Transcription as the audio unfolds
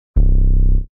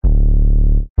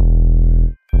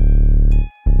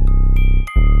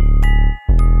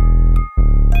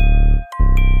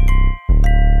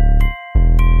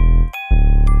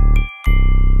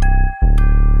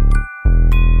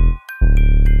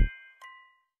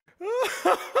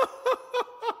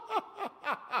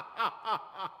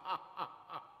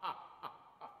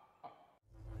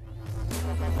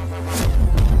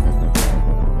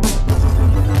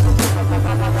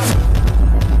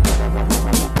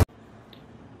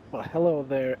Well, hello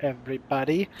there,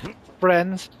 everybody.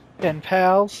 Friends and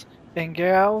pals and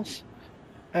gals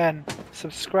and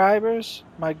subscribers,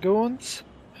 my goons.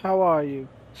 How are you?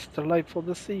 It's delightful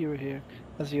to see you here.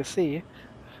 As you see,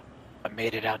 I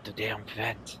made it out the damn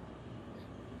vent.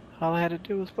 All I had to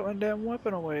do was put my damn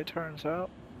weapon away, it turns out.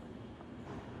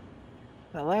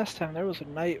 Now, last time there was a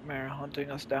nightmare hunting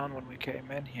us down when we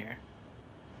came in here.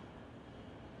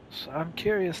 So I'm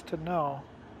curious to know.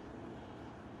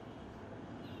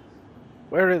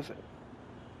 Where is it?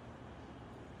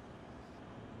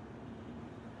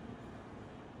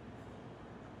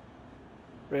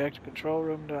 Reactor control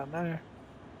room down there.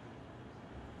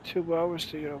 2 hours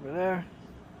to get over there.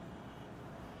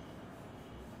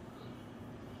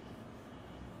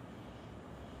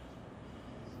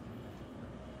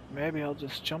 Maybe I'll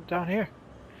just jump down here.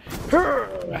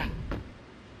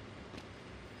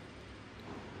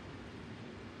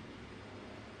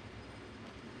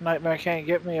 Nightmare can't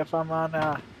get me if I'm on,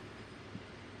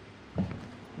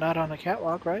 not on the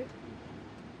catwalk, right?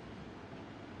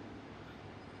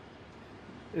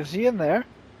 Is he in there?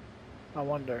 I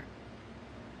wonder.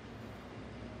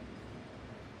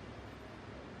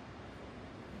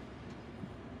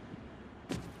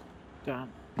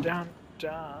 Dun, dun,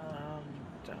 dun,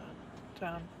 dun,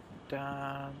 dun,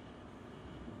 dun.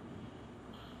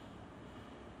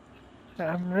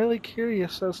 I'm really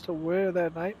curious as to where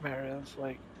that nightmare is.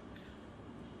 Like,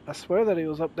 I swear that he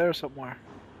was up there somewhere.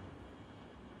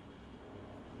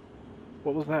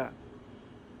 What was that?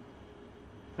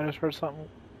 I just heard something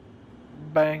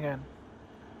banging.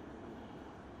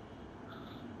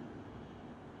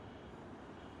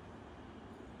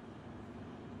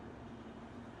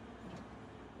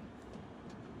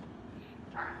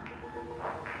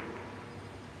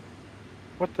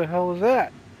 What the hell is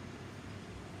that?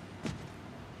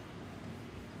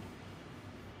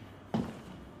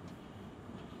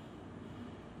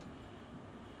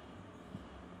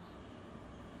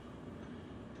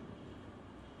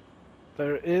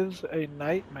 There is a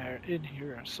nightmare in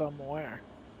here somewhere.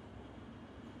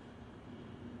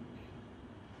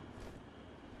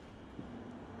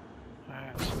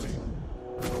 Alright, sweet.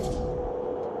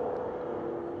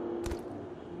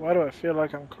 Why do I feel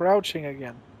like I'm crouching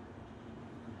again?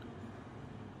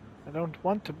 I don't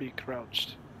want to be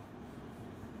crouched.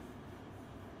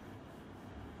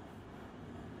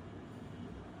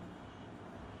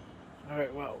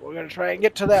 Alright, well, we're gonna try and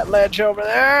get to that ledge over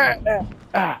there.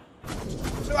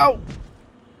 No!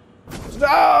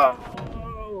 No!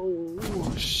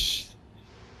 Shh.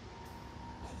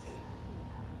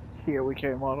 Here we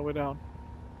came all the way down.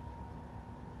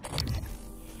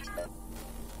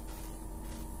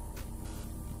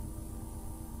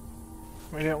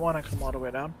 We didn't want to come all the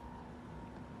way down.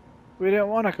 We didn't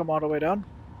want to come all the way down.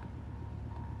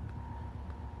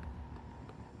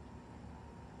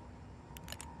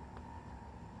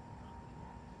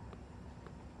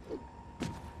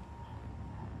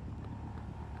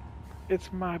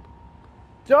 It's my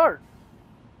dart.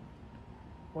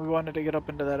 We wanted to get up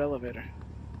into that elevator.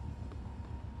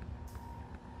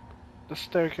 The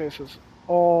staircase is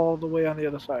all the way on the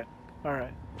other side.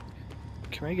 Alright.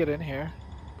 Can we get in here?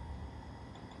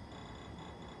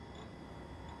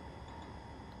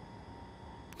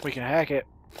 We can hack it.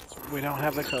 We don't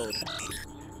have the code.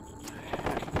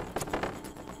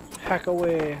 Hack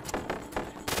away.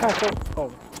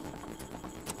 Oh.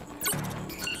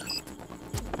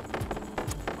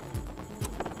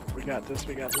 We got this,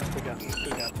 we got this, we got this,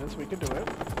 we got this. We can do it.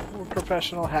 We're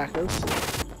professional hackers.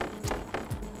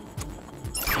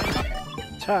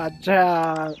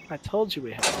 Ta-da! I told you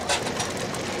we had it.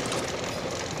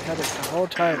 We had it the whole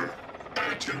time.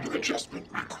 Attitude adjustment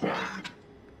required.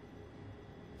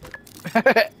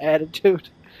 Attitude.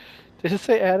 Did it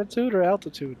say attitude or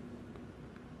altitude?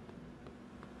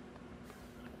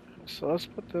 So let's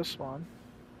put this one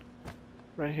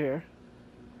right here.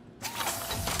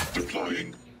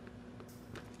 Deploying.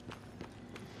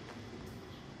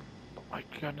 Oh my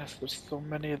goodness, there's so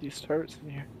many of these turrets in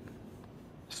here.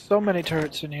 So many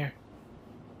turrets in here.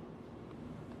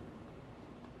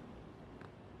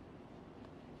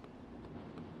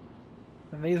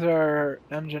 And these are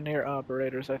engineer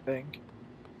operators, I think.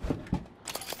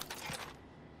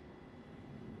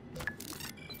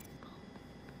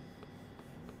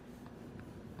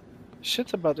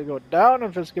 Shit's about to go down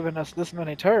if it's giving us this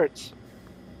many turrets.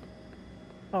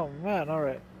 Oh man,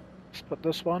 alright. Let's put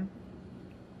this one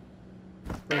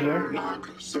right here. Log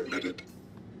submitted.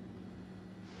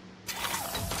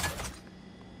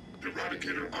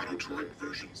 Eradicator auto turret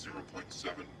version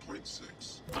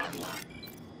 0.7.6 online.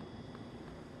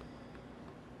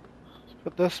 Let's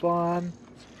put this one.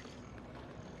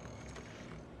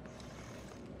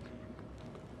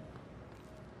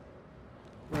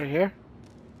 Right here.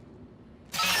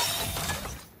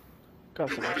 Got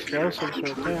some Eradicator explosives right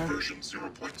laboratory there. version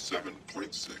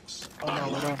 0.7.6. Oh no, we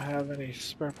Online. don't have any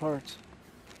spare parts.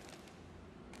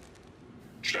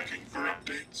 Checking for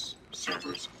updates.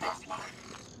 Servers offline.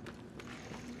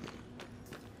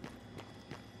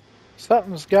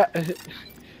 Something's got.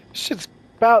 Shit's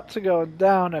about to go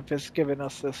down if it's giving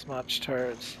us this much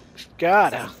turds. It's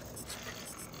gotta.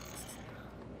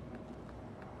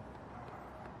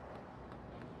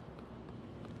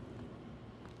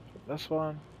 This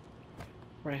one.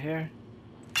 Right here.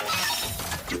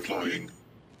 Deploying.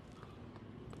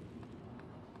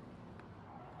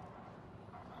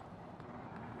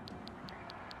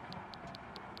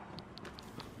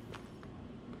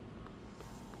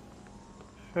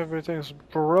 Everything's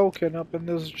broken up in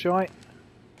this joint.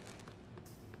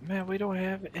 Man, we don't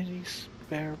have any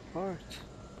spare parts.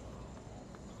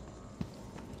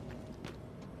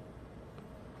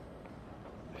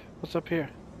 What's up here?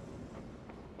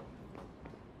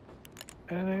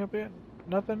 Anything up here?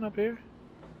 Nothing up here?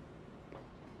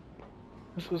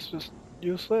 This was just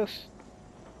useless.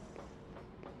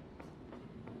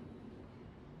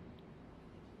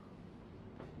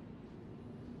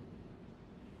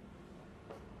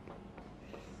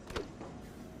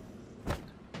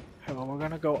 Hell, we're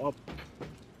gonna go up.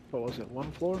 What was it?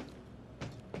 One floor?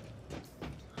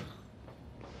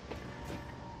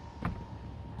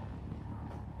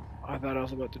 I thought I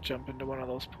was about to jump into one of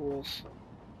those pools.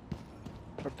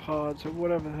 Or pods, or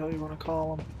whatever the hell you want to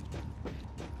call them.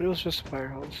 But it was just a fire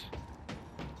hose.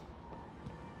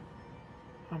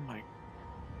 Oh my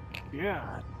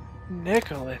god.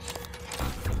 Nicholas.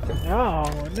 No,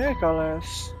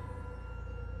 Nicholas.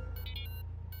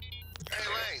 Hey,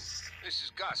 Lane. This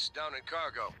is Gus down in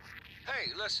cargo.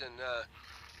 Hey, listen,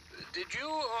 did you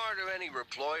order any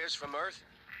reployers from Earth?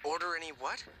 Order any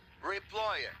what?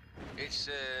 Reployer. It's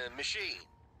a machine.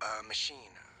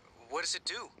 Machine. What does it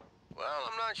do? Well,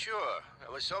 I'm not sure. I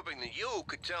was hoping that you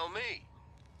could tell me.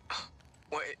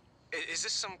 What? Is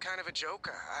this some kind of a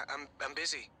joke? I'm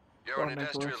busy. You're Go an on,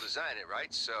 industrial Nicholas. designer,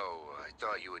 right? So I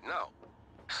thought you would know.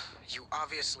 You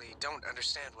obviously don't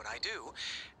understand what I do,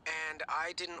 and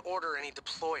I didn't order any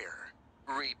deployer.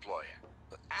 Reployer.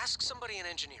 Ask somebody in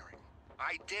engineering.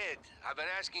 I did. I've been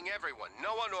asking everyone.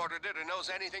 No one ordered it or knows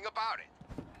anything about it.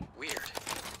 Weird.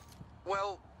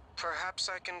 Well, perhaps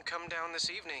I can come down this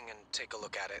evening and take a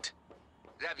look at it.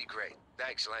 That'd be great.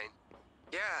 Thanks, Lane.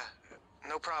 Yeah,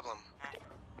 no problem.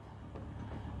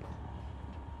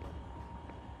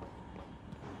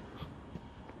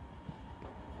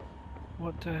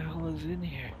 What the hell is in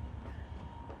here?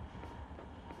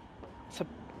 It's a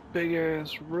big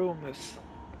ass room that's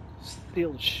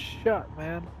sealed shut,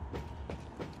 man.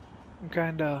 I'm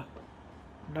kinda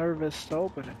nervous to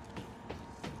open it.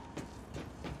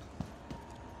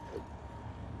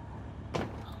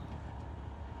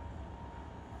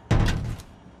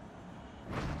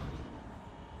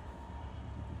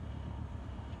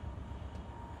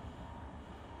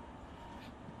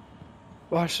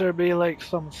 Watch there be like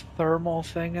some thermal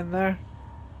thing in there.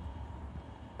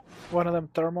 One of them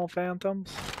thermal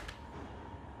phantoms.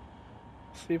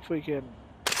 See if we can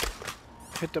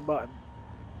hit the button.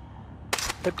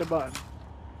 Hit the button.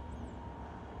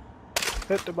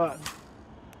 Hit the button.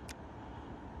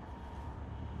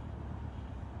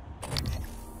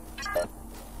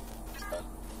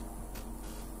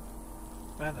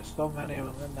 Man, there's so many of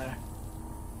them in there.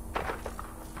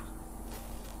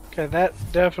 Okay, that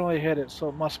definitely hit it, so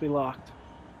it must be locked.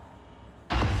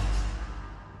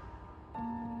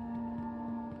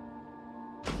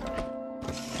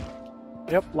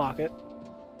 Yep, lock it.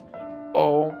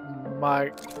 Oh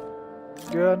my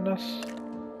goodness.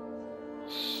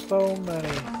 So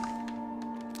many.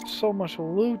 So much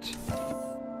loot.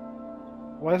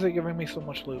 Why is it giving me so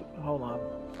much loot? Hold on.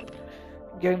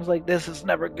 Games like this, it's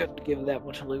never good to give that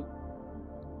much loot.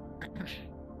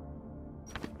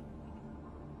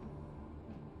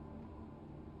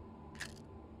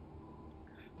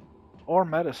 Or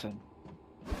medicine.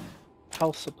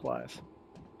 Health supplies.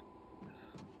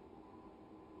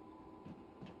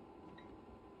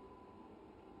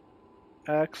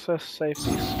 Access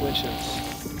safety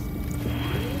switches.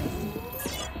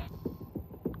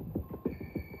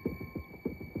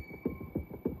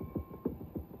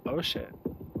 Oh shit.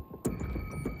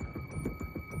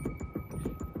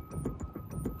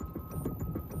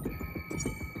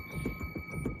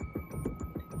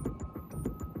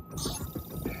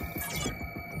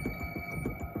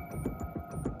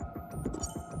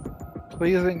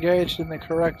 Please engage in the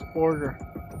correct order.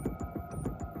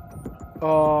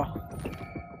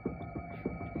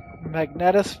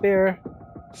 Magnetosphere,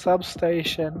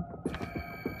 substation,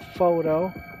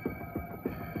 Photo.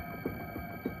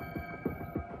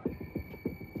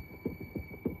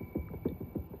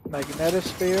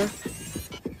 Magnetosphere.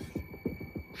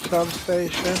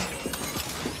 Substation.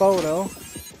 Photo.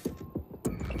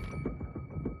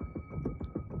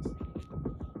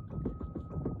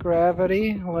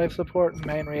 Gravity, life support, and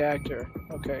main reactor.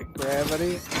 Okay,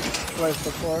 gravity, life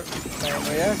support, main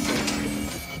reactor.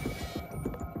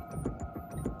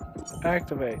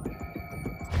 Activate.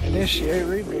 Initiate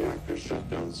reboot. Reactor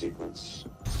shutdown sequence.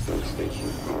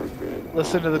 Substation power grid.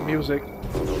 Listen to the music.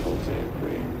 Photovoltaic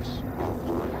rings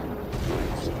offline.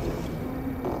 Life support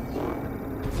offline.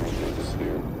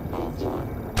 Magnetosphere offline.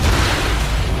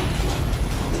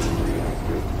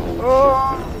 Reactor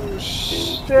Oh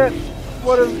shit!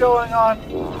 What is going on?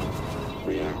 1.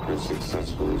 Reactor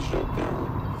successfully shut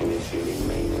down. Initiating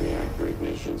main reactor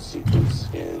ignition sequence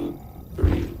in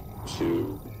 3,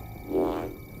 2,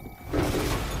 1. Gravity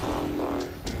online.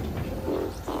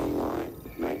 Earth online.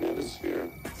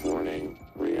 Magnetosphere. Warning.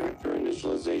 Reactor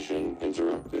initialization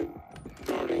interrupted.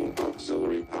 Guarding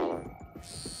auxiliary power.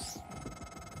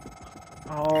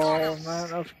 Oh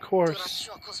man, of course.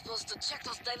 Durachok was supposed to check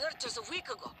those diverters a week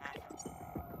ago.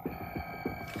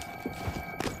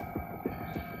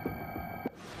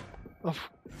 Of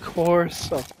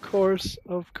course, of course,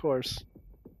 of course.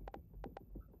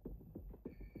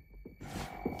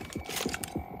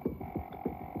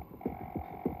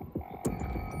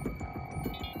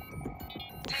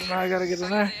 Now I gotta get in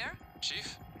there.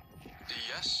 Chief?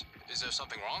 Yes? Is there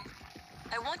something wrong?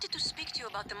 I wanted to speak to you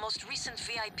about the most recent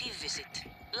VIP visit.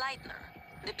 Leitner,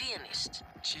 the pianist.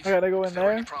 Chief, I gotta go in if there were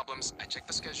there. any problems, I checked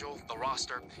the schedule, the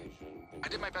roster. I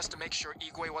did my best to make sure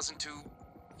Igwe wasn't too...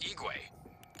 Igwe.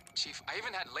 Chief, I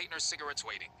even had Leitner's cigarettes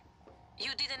waiting.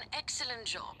 You did an excellent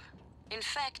job. In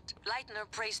fact, Leitner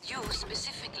praised you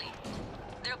specifically.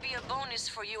 There'll be a bonus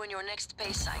for you in your next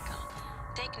pay cycle.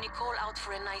 Take Nicole out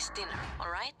for a nice dinner,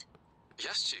 alright?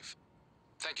 Yes, Chief.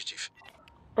 Thank you, Chief.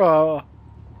 Oh.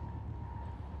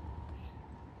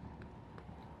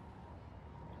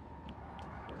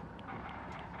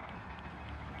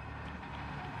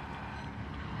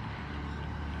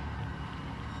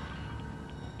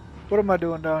 What am I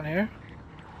doing down here?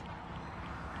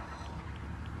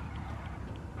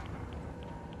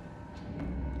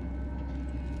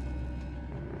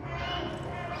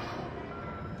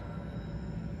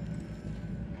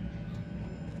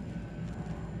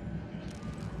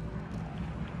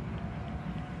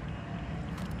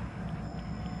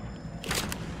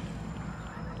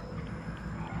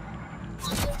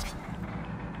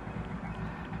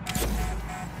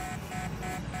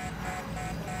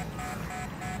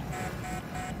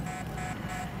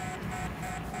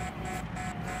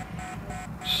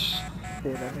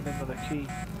 Shit, I need another key.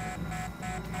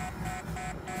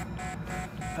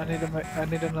 I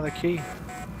need another key.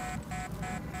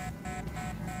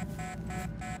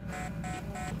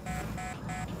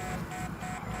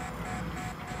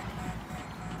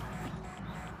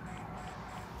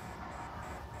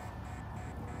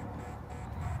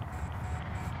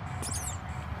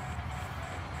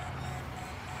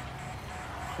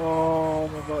 Oh,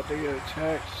 I'm about to get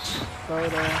attacked. Slow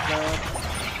down, God.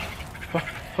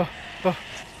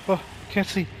 Can't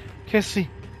see. Can't see.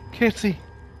 Can't see.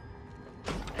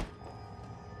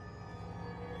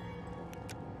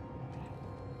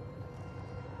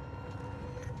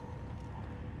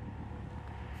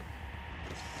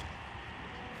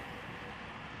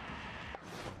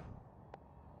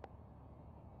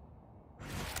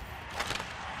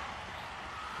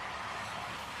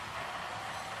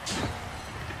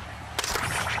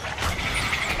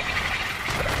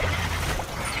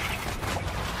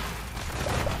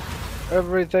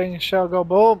 Everything shall go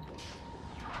boom.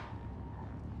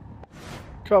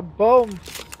 Kaboom.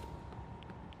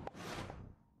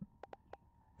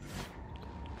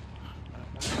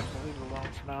 Leave it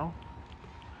alone for now.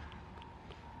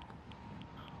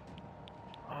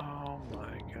 Oh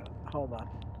my god. Hold on.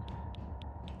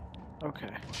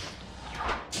 Okay.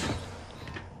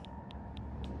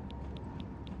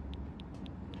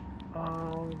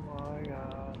 Oh my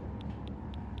god.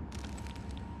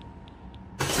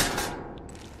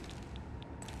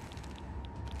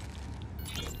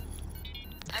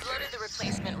 I've loaded the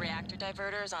replacement reactor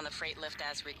diverters on the freight lift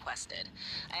as requested.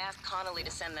 I asked Connolly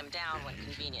to send them down when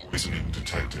convenient. Poisoning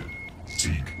detected.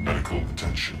 Seek medical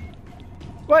attention.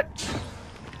 What?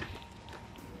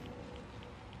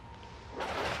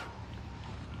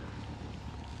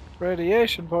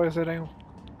 Radiation poisoning.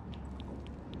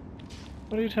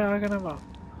 What are you talking about?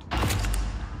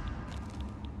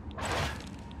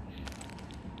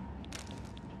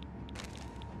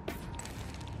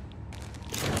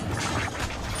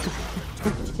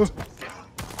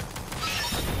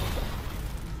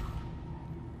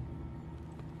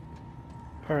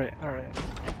 Alright, alright.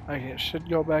 I should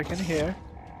go back in here.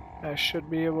 I should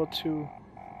be able to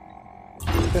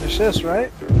finish this,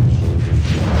 right?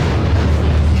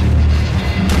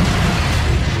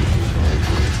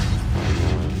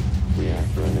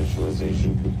 Reactor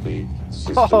initialization complete.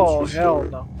 Oh, hell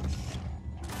no.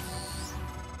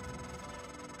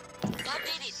 That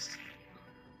did it.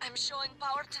 I'm showing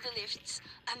power to the lifts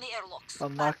and the airlocks.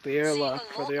 Unlock but the airlock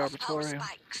seeing a for the lot of power arbitorium.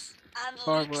 spikes and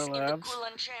Hardware leaks in the labs.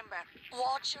 coolant chamber.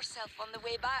 Watch yourself on the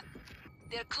way back.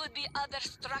 There could be other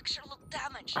structural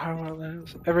damage. Hardware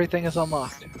labs. Everything is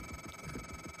unlocked.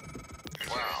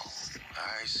 Wow,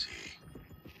 I see.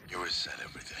 You reset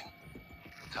everything.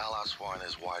 Talos 1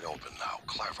 is wide open now.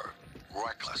 Clever.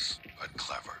 Reckless, but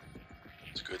clever.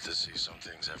 It's good to see some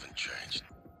things haven't changed.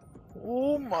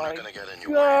 Oh I'm my not gonna get in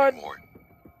your way god! anymore.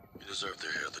 You deserve to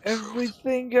hear the truth.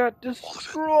 Everything got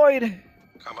destroyed!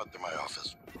 Come up to my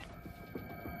office.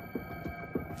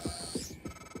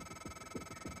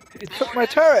 It took my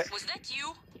Morgan, turret! was that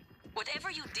you? Whatever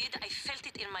you did, I felt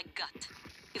it in my gut.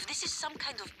 If this is some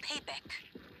kind of payback.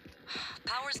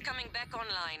 Power's coming back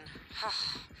online.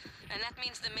 And that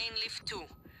means the main lift too.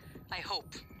 I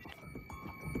hope.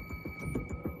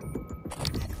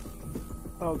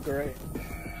 Oh, great.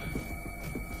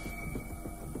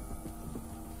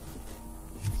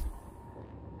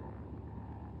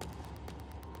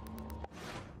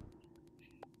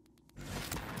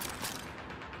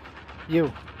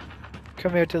 You.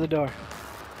 Come here to the door.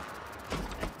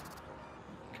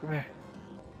 Come here.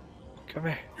 Come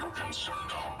here. You're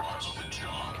concerned I'll rise the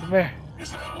job. Come here.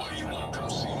 Is that why you won't come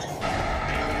see me?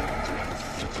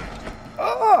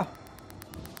 Oh!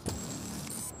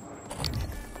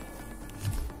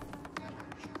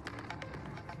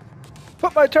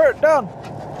 Put my turret down!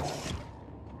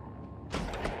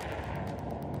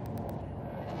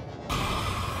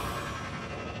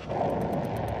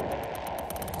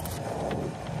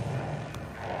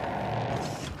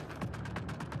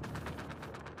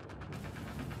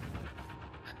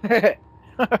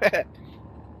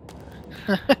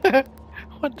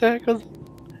 What the heck was...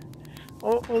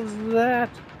 What was that?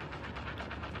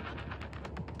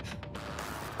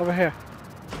 Over here.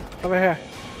 Over here.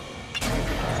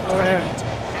 Over here.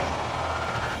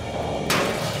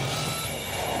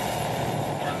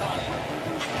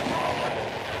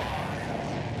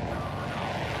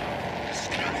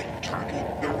 Scanning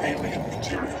target. No alien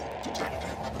material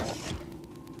detected.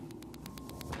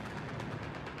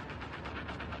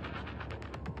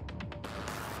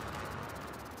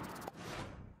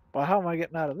 Well, how am I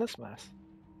getting out of this mess?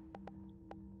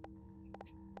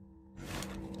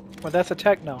 Well, that's a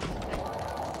techno.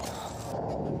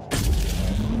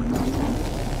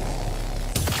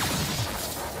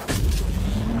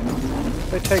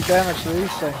 They take damage to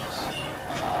these things.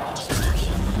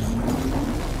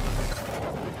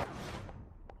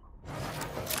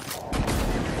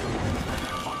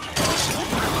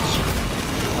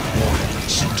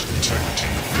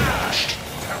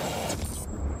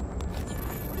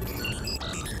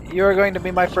 You are going to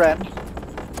be my friend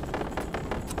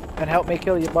and help me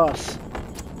kill your boss.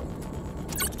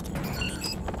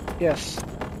 Yes.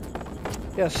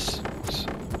 Yes.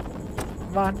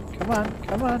 Come on, come on,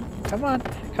 come on, come on,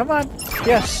 come on.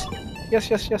 Yes. Yes,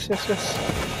 yes, yes, yes, yes.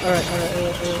 Alright.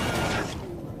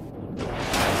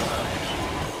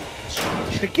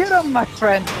 Get him, my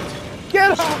friend!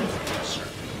 Get him!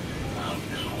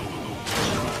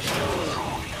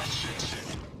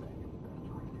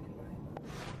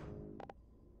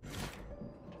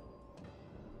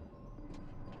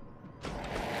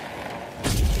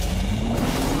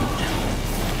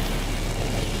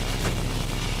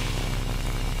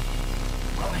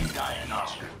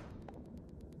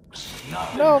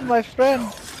 No, my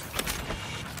friend.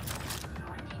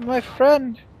 My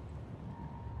friend.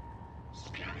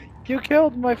 You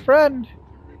killed my friend.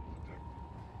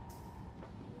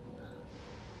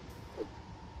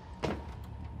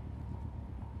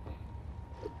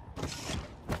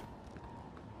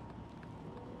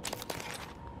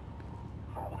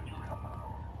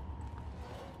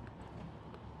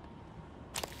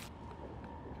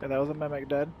 Okay, that was a mimic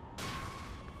dead.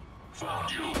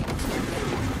 Found you.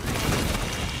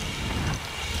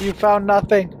 You found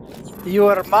nothing. You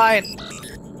are mine.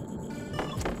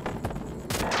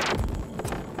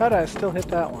 How did I still hit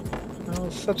that one? There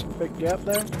was such a big gap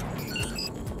there.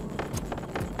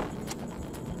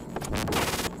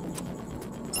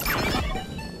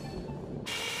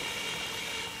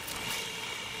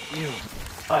 You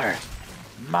are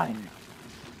mine.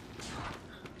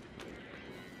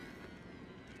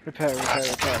 Repair.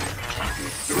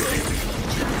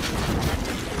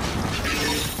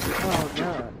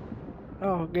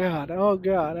 Oh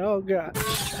god.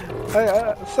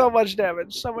 So much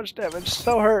damage,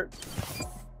 so hurt.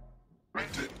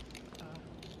 Granted.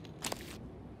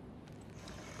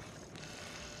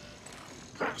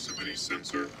 Proximity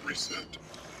sensor reset.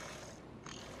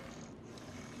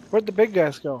 Where'd the big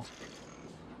guys go?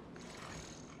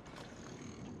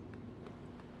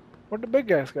 Where'd the big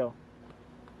guys go?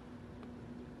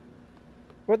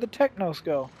 Where'd the technos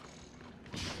go?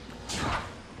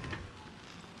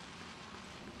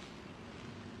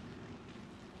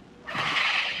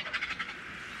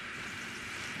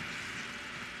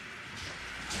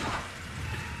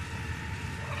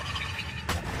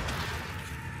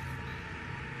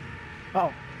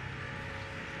 Oh.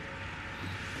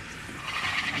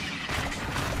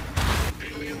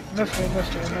 Miss me.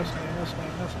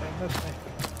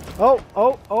 Oh,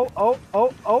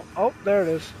 there it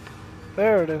is.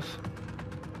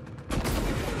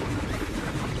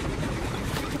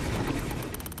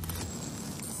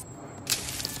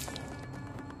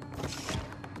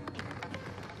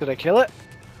 Did I kill it?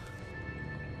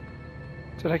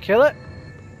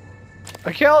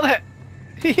 I killed it!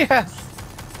 Yes!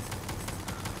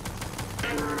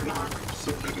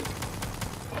 Submitted.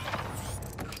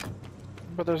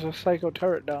 But there's a psycho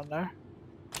turret down there.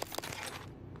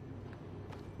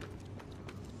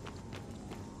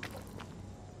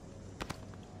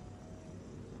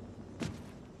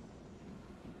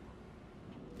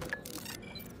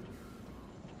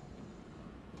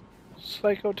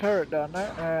 Psycho turret down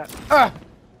there. Ah!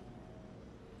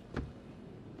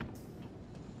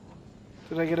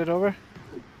 Did I get it over?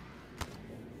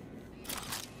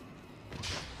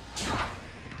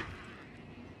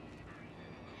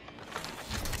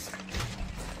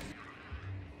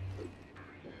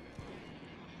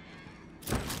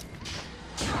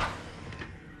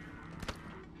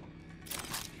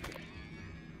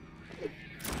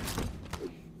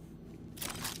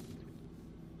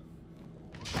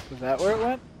 Is that where it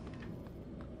went?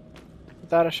 I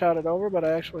thought I shot it over, but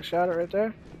I actually shot it right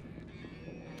there.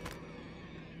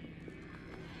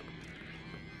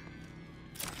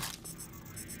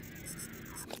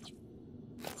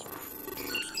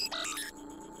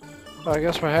 Well, I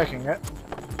guess we're hacking it.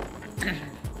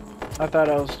 I thought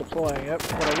I was deploying it,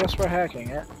 but I guess we're hacking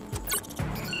it.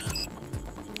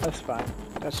 That's fine.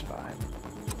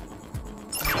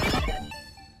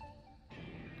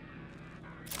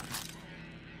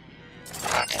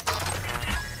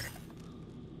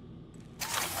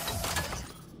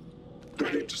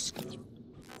 Ready to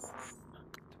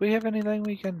Do we have anything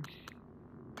we can...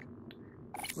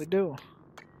 We do.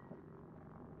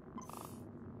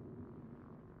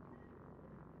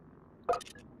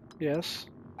 Yes.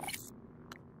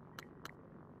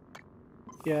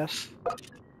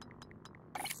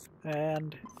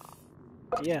 And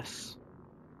yes.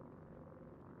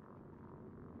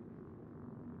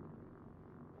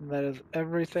 And that is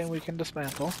everything we can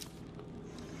dismantle.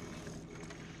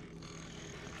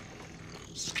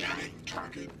 scanning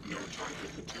target. No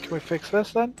target detected. Can we fix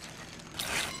this then?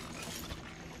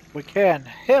 We can.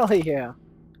 Hell yeah.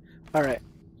 Alright.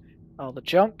 All the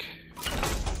junk.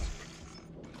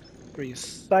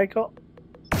 Recycle.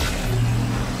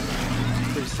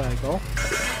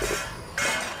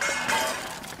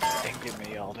 And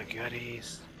give me all the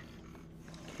goodies.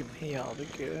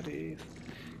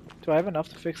 Do I have enough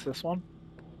to fix this one?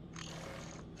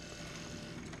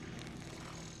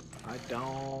 I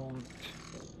don't.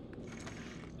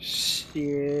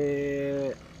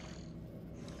 Shit.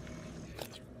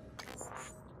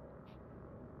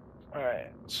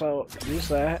 Alright, so use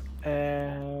that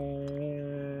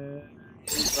and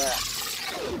use that.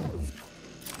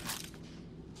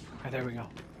 Alright, there we go.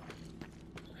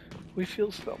 We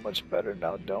feel so much better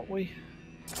now, don't we?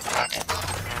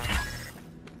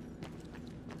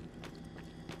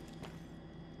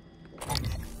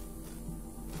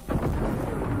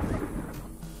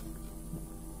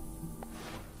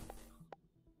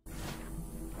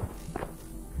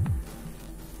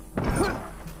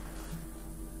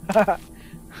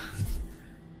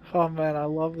 Oh man, I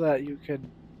love that you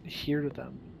can hear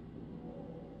them.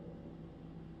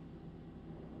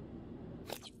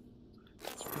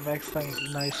 It makes things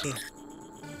nicer.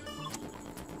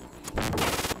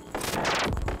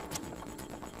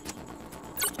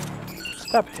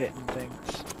 Stop hitting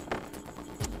things.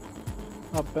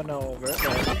 Up and over. There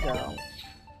we go.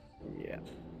 Yeah.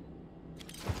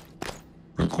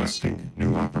 Requesting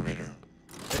new operator.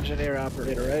 Engineer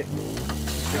operator, right?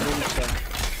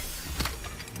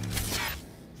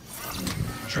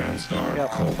 TranStar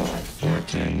Yep. Cobalt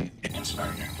 14.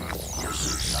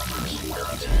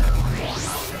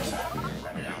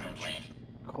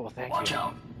 Cool, thank you.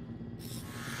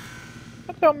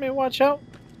 Tell me watch out.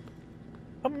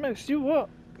 I'll mess you up.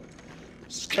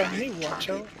 Tell me Scanning watch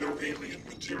target. out. No alien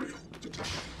material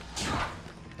detected.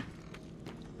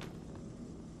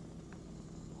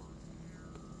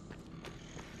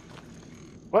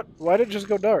 What? Why did it just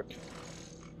go dark?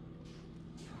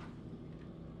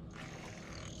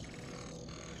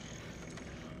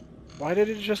 Why did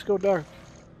it just go dark?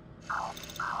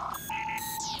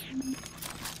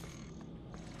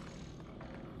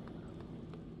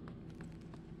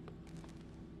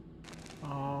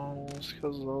 Oh, it's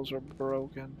because those are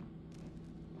broken.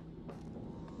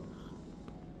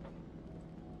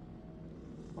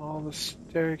 All the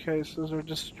staircases are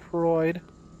destroyed.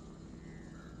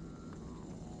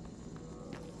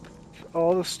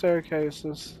 All the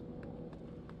staircases.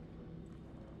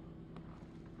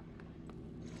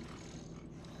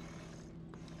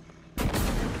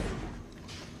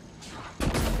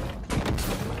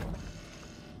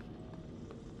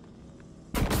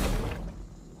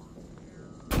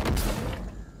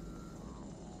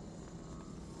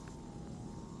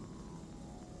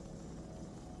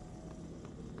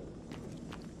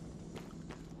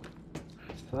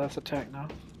 So that's attack now.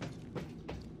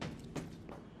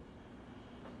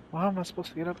 Well, how am I supposed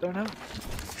to get up there now?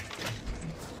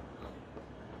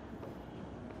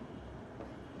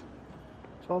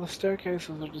 If all the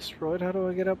staircases are destroyed, how do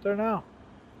I get up there now?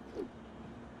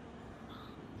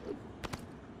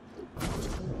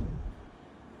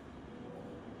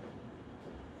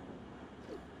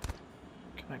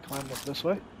 Can I climb up this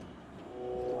way?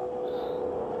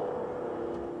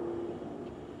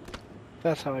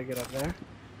 That's how I get up there.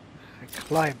 I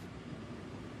climb.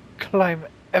 Climb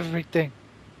everything.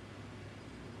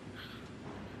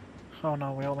 Oh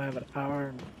no, we only have an hour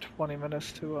and 20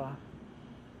 minutes to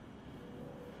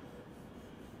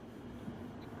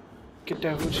get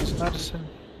that Hoochie's medicine.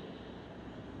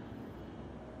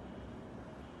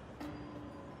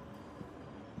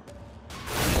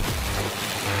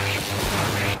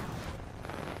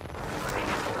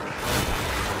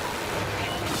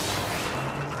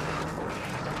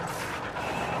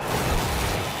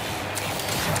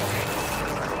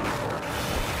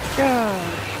 God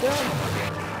damn.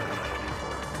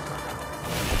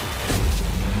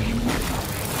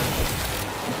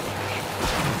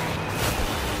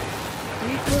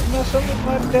 You quit messing with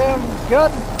my damn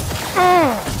gun.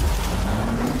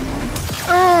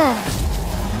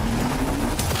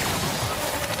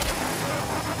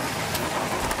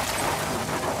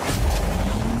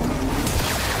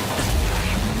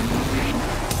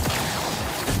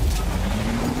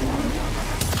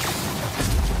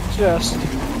 Just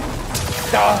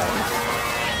die.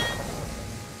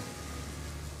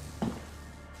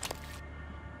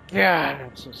 God,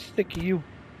 I'm so sick of you.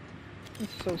 I'm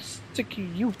so sick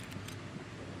of you.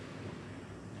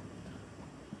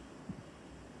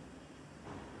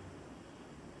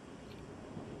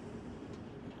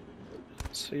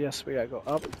 So yes, we gotta go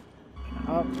up,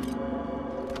 up.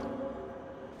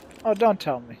 Oh, don't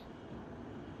tell me.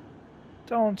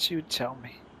 Don't you tell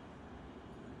me.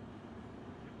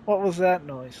 What was that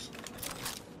noise?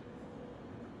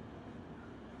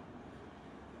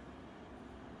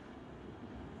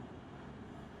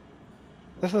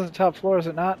 This is the top floor, is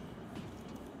it not?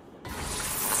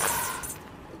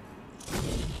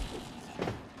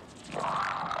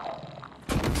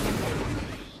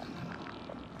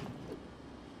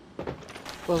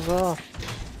 Buzz off.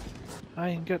 I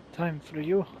ain't got time for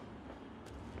you.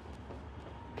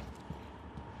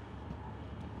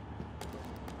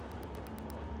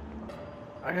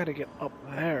 I gotta get up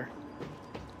there.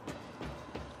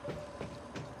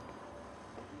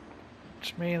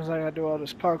 Which means I gotta do all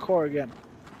this parkour again.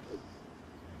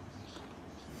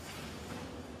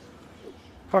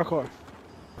 Parkour.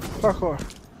 Parkour.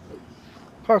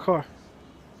 Parkour.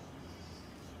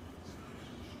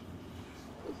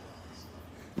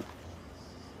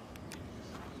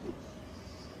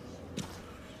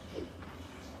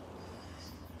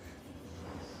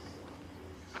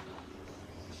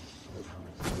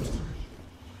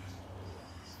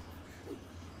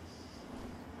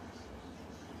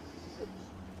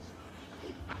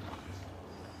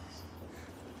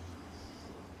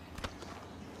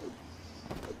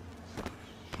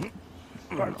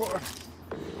 Parkour.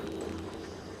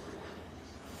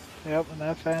 Yep, and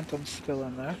that phantom's still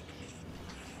in there.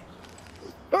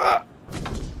 Ah!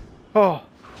 Oh!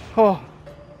 Oh!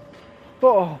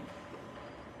 Oh!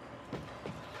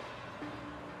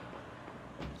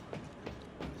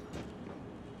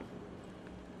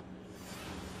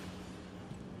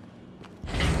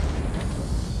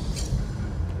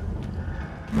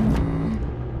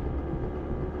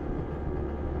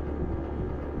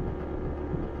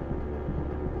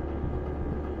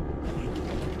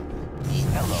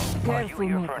 Careful,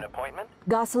 here for Morgan. an appointment?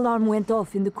 Gas alarm went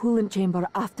off in the coolant chamber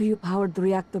after you powered the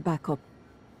reactor back up.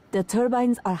 The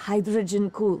turbines are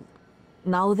hydrogen-cooled.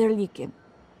 Now they're leaking.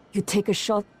 You take a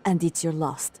shot, and it's your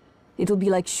last. It'll be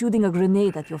like shooting a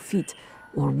grenade at your feet,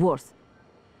 or worse.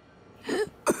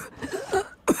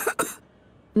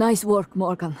 Nice work,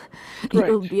 Morgan. Great.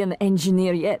 You'll be an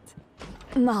engineer yet.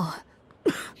 Now,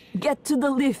 get to the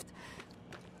lift.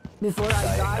 Before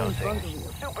I die in front of you.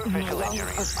 Superficial No injuries.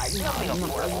 longer fighting Nothing out in the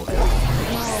affordable.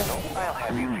 field. I'll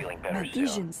have you feeling better My soon.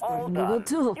 vision's All starting to go done.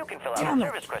 too. You can fill out Damn a it.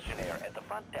 service questionnaire at the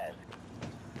front desk.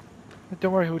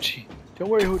 Don't worry, Hoochie. Don't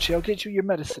worry, Hoochie. I'll get you your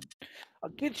medicine. I'll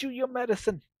get you your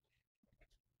medicine.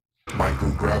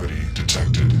 Microgravity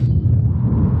detected.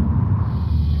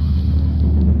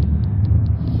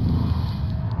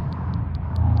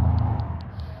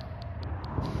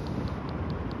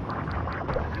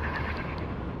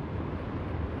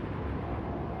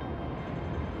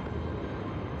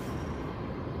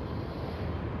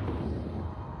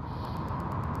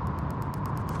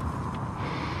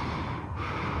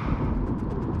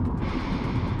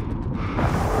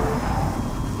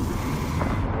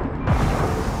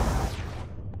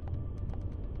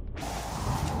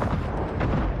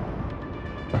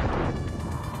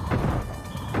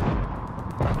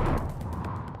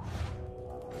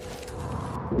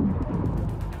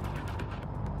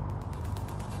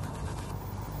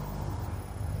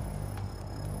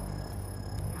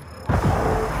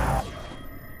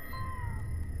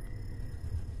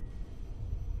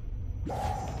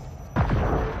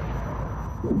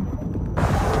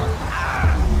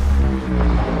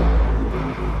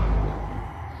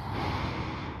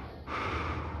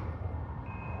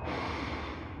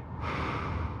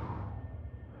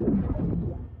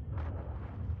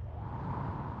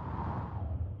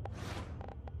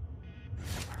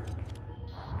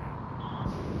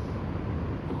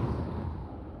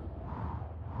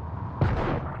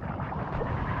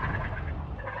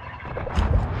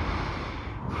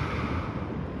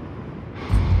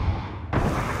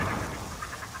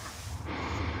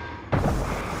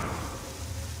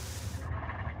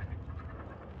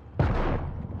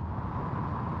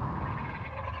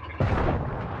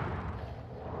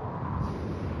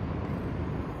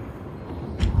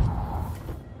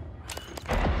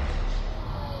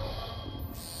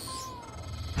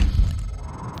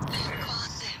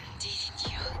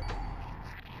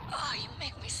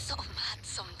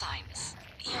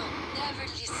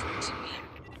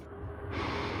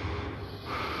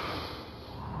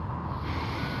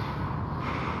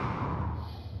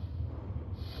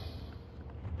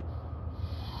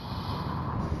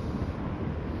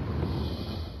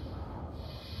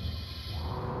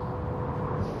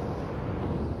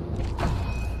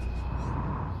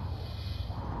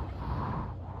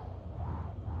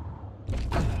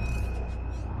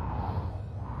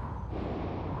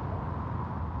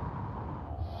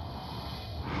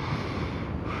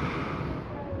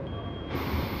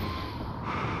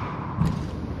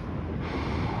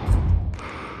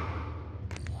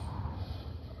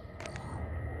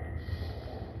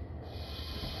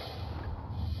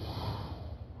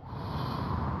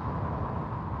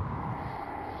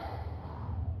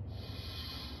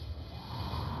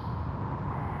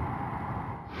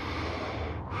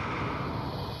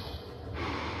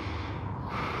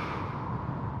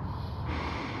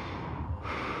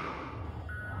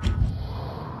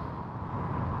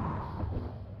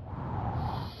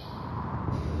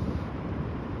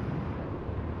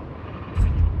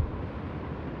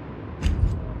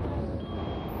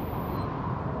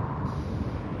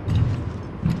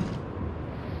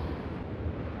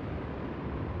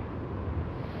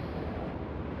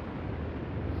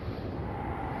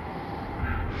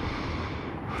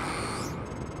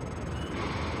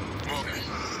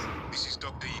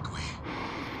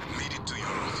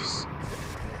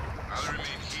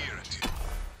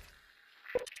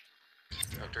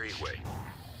 Dr. Igwe.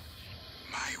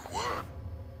 My word.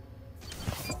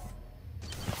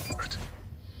 But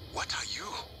what are you?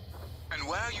 And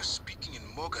why are you speaking in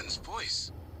Morgan's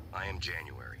voice? I am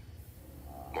January.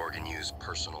 Morgan Yu's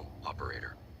personal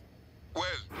operator. Well,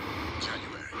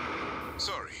 January.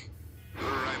 Sorry. Your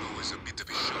arrival was a bit of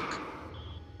a shock.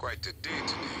 Quite a day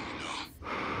today, you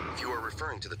know. If you are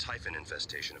referring to the Typhon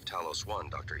infestation of Talos 1,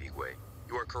 Dr. Igwe,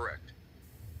 you are correct.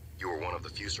 You were one of the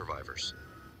few survivors.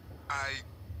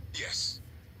 Yes.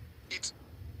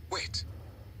 Wait.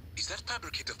 Is that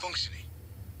fabricator functioning?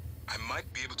 I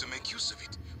might be able to make use of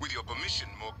it. With your permission,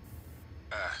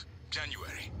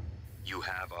 January. You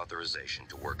have authorization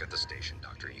to work at the station,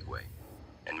 Dr. Igwe,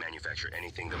 and manufacture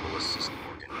anything that will assist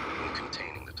Morgan in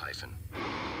containing the Typhon.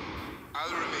 I'll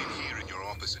remain here in your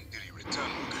office until you return,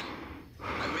 Morgan.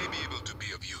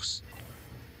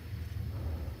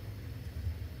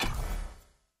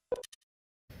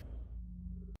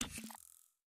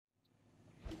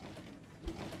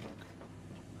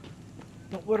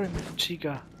 Don't worry, Miss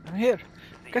Chica. I'm here.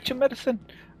 Got your medicine.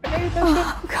 I got your medicine.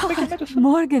 Oh, Take your God, medicine.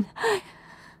 Morgan.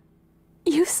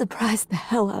 You surprise the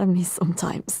hell out of me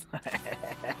sometimes.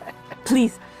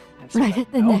 Please, That's right what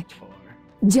at the I'm known neck. for.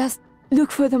 Just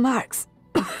look for the marks.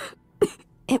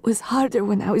 It was harder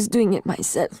when I was doing it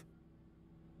myself.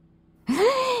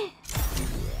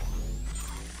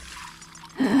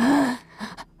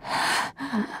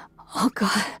 Oh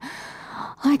God,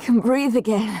 I can breathe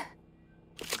again.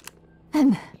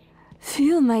 And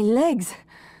feel my legs.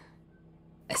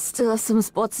 I still have some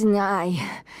spots in the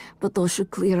eye, but those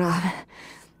should clear up.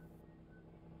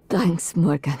 Thanks,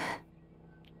 Morgan.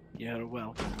 You're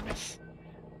welcome, miss.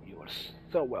 You are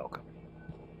so welcome.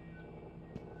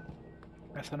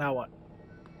 Okay, so now what?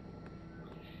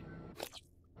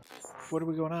 Where do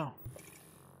we go now?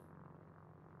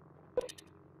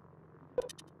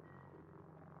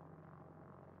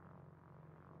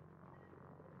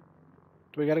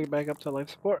 Do we gotta get back up to life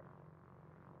support?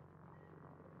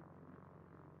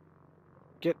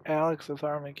 Get Alex's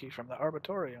army key from the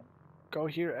Arbitorium. Go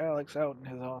hear Alex out in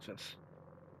his office.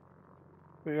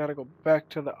 We gotta go back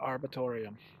to the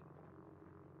Arbitorium.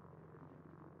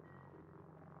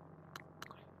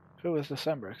 Who is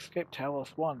December? Escape Talos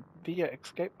 1 via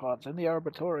escape pods in the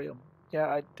Arbitorium. Yeah,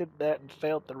 I did that and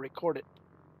failed to record it.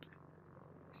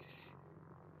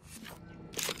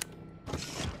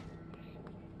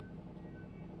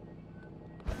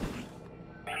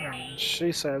 And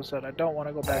she says that I don't want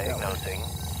to go back out. Diagnosing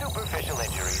superficial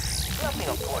injuries. Nothing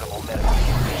a portable medical team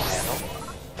can handle.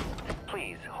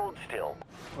 Please hold still.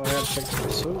 Oh, I gotta fix my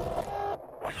suit.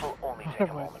 This will only take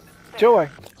a moment. Joy!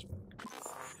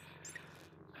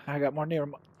 I got more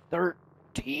Neuromods.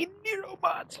 13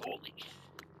 Neuromods! Holy.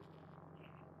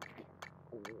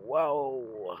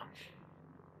 Whoa.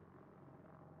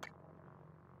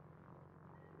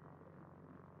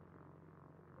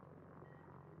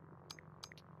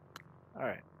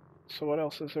 Alright. So what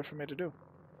else is there for me to do?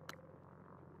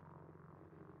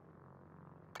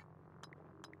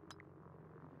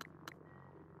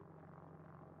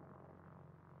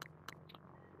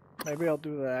 Maybe I'll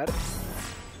do that.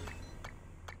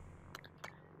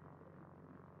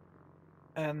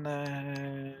 And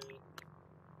then...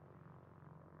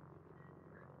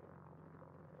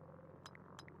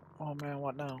 Oh man,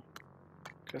 what now?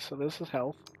 Okay, so this is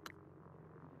health.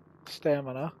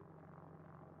 Stamina.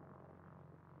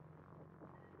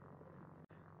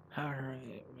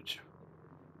 Alright, which...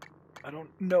 I don't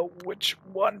know which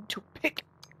one to pick,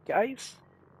 guys.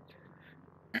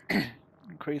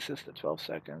 Increases to 12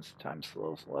 seconds. Time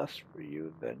slows less for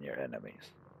you than your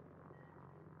enemies.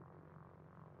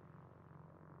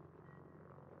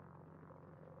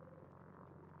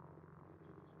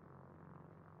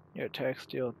 Your attacks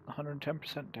deal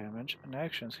 110% damage, and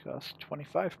actions cost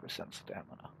 25%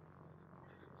 stamina.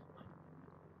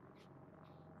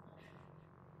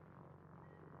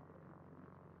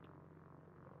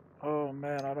 Oh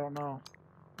man, I don't know.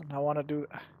 I want to do...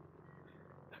 I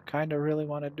kind of really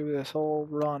want to do this whole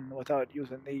run without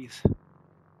using these.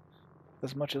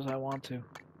 As much as I want to.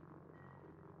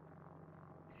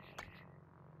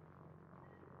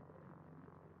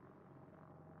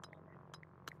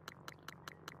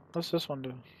 What's this one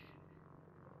do?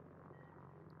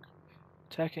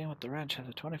 Attacking with the wrench has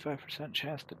a 25%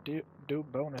 chance to do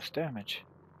bonus damage.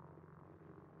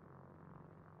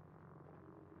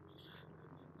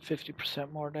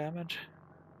 50% more damage.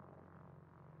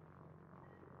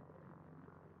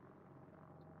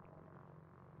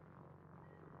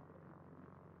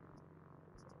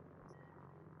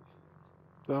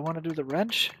 Do I want to do the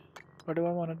wrench? Or do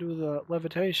I want to do the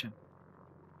levitation?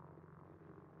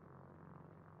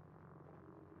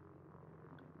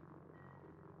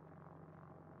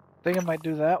 I think I might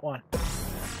do that one.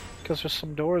 Because there's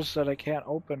some doors that I can't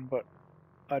open, but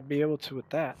I'd be able to with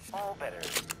that. All better.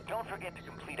 Don't forget to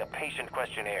complete a patient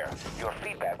questionnaire. Your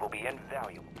feedback will be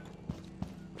invaluable.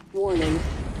 Warning.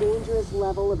 Dangerous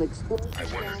level of explosive I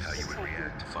wondered gas how you would detected.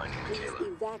 react to finding Please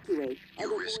Michaela. evacuate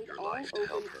and You risked avoid your all life to open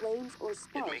help her. flames or It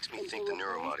sparks makes me until think the repairs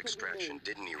neuromod can be extraction made.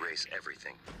 didn't erase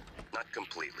everything. Not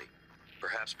completely.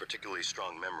 Perhaps particularly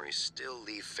strong memories still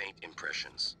leave faint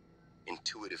impressions.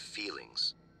 Intuitive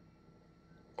feelings.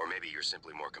 Or maybe you're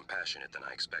simply more compassionate than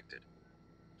I expected.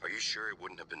 Are you sure it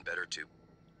wouldn't have been better to...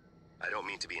 I don't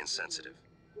mean to be insensitive,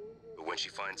 but when she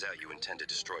finds out you intend to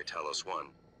destroy Talos 1,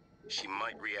 she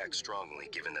might react strongly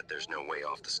given that there's no way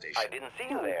off the station. I didn't see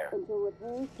you there. Until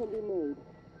repairs can be made.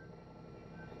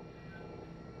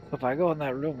 So if I go in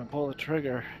that room and pull the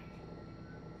trigger,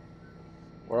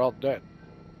 we're all dead.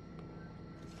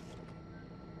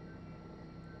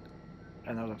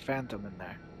 And there's a phantom in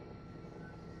there.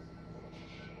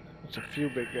 There's a few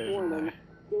big guys in Warning. there.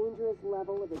 Dangerous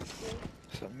level of explosive.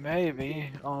 So maybe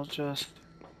I'll just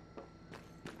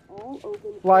All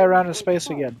open fly around in or space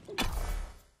spark. again.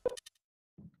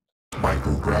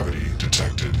 Microgravity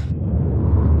detected.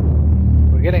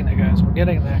 We're getting there, guys. We're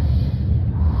getting there.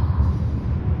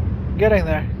 Getting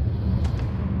there.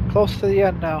 Close to the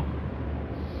end now.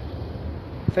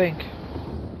 I think.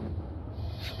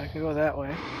 So I could go that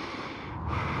way.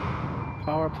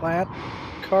 Power plant.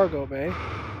 Cargo bay.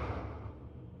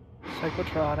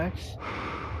 Psychotronics.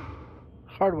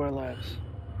 Hardware labs.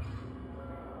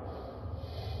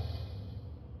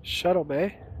 Shuttle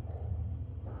bay.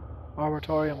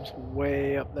 Arbitorium's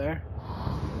way up there.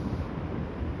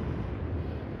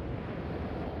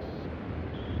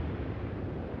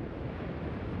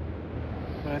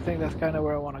 But I think that's kind of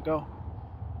where I want to go.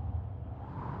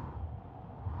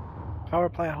 Power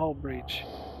plant hull breach.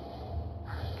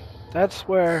 That's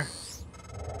where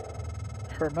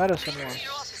her medicine was. To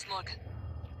your office, Morgan.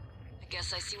 I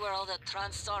guess I see where all that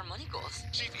TranStar money goes.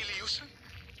 Chief Ilyushin?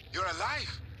 You're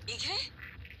alive! Igre?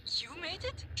 You made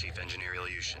it? Chief Engineer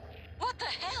Ilyushin. What the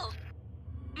hell?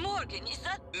 Morgan, is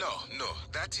that... No,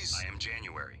 that is... I am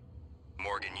January.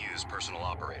 Morgan Yu's personal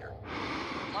operator.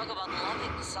 Talk about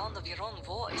loving the sound of your own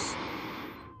voice.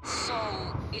 So,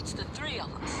 it's the three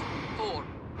of us. Four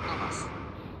of us.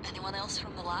 Anyone else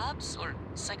from the labs or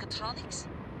psychotronics?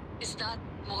 Is that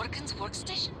Morgan's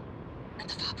workstation? And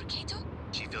the fabricator?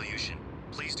 Chief Ilyushin,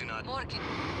 please do not... Morgan,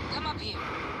 come up here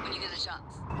when you get a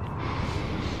chance.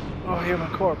 Oh, human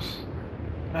corpse.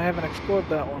 I haven't explored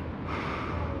that one.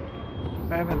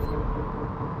 I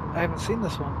haven't seen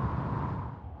this one.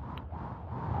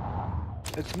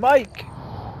 It's Mike!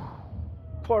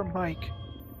 Poor Mike.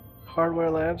 Hardware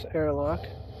labs, airlock.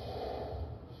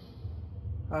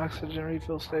 Oxygen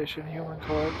refill station, human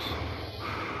corpse.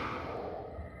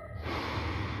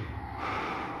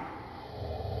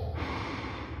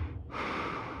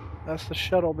 That's the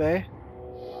shuttle bay.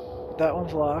 That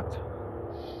one's locked.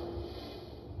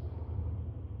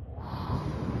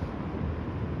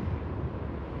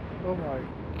 Oh my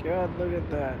god, look at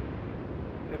that.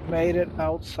 It made it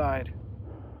outside.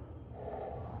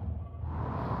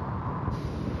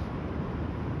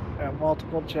 Got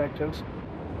multiple objectives.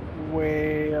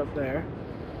 Way up there.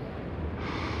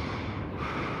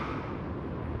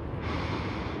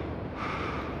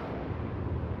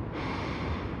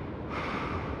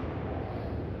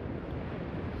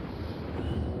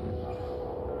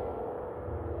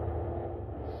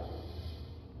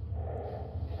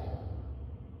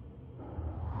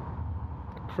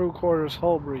 Crew quarters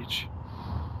hull breach.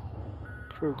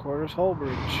 Crew quarters hull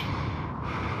breach.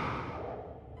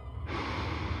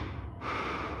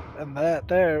 And that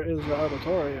there is the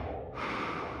auditorium.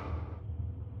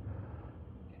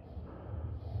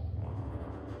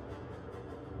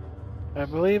 I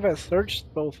believe I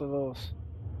searched both of those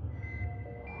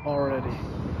already.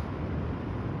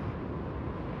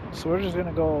 So we're just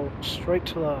gonna go straight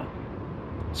to the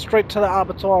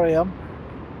auditorium.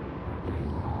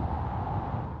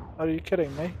 Are you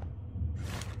kidding me?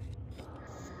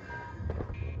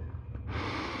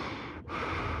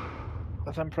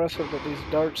 That's impressive that these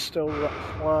darts still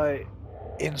fly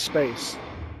in space.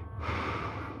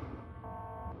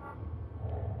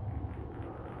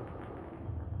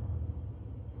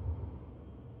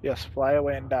 Yes, fly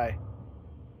away and die.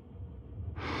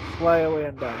 Fly away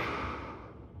and die.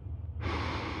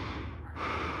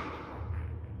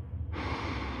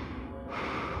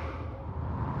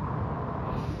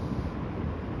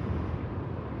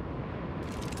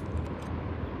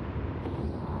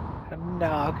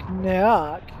 Knock,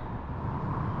 knock.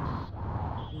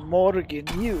 Morgan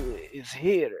Yu is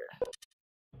here.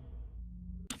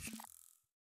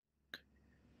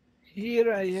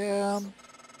 Here I am.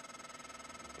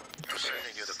 I'm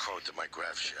sending you the code to my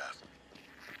grav shaft.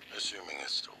 Assuming it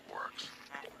still works.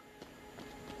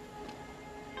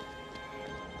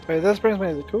 Wait, this brings me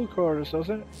to the crew quarters,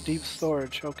 doesn't it? Deep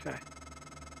storage, okay.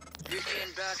 You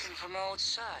came back in from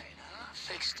outside, huh?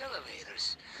 Fixed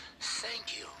elevators.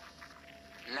 Thank you.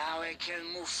 Now I can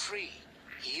move free.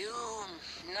 You,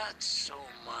 not so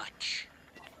much.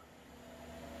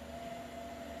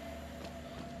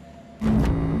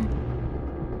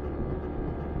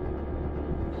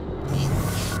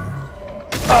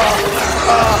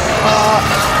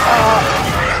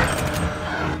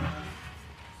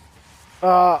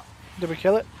 Did we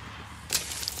kill it?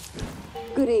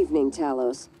 Good evening,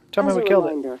 Talos. Tell me As we a killed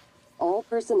reminder, all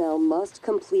personnel must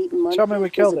complete Tell me monthly we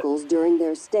killed it. physicals during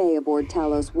their stay aboard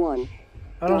Talos 1.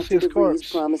 I don't see his Dr. DeVries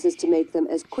corpse. promises to make them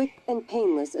as quick and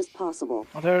painless as possible.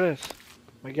 Oh, there it is.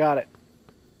 We got it.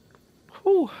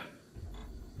 Whew.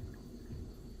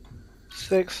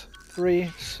 6, 3,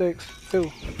 6,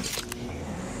 2.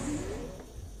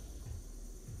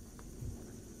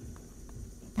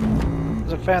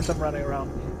 There's a phantom running around.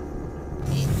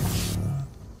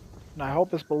 And I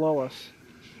hope it's below us.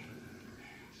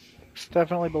 It's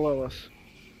definitely below us.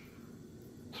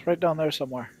 It's right down there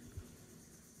somewhere.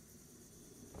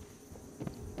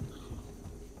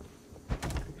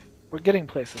 We're getting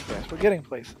places, guys. We're getting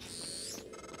places.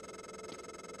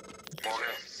 Morgan,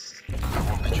 I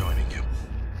won't be joining you.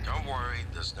 Don't worry,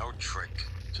 there's no trick.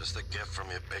 Just a gift from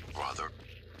your big brother.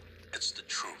 It's the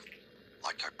truth,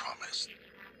 like I promised.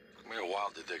 Took me a while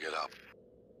to dig it up.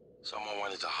 Someone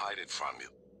wanted to hide it from you.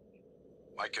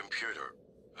 My computer,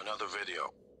 another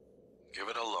video. Give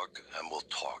it a look and we'll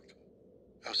talk.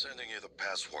 I'm sending you the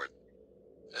password,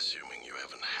 assuming you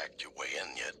haven't hacked your way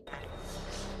in yet.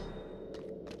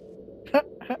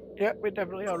 Yeah, we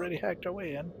definitely already hacked our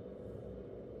way in.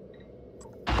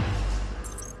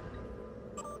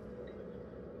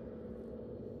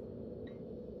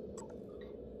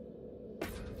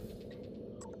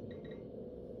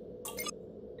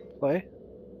 Play.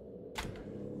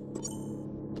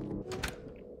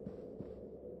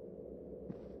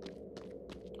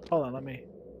 Hold on, let me.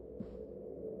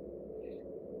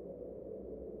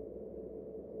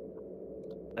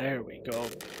 There we go.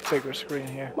 Bigger screen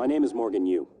here. My name is Morgan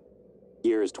Yu.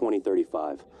 Year is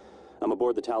 2035. I'm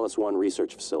aboard the Talos 1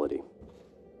 research facility.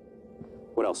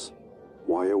 What else?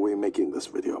 Why are we making this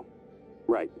video?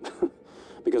 Right.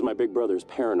 Because my big brother is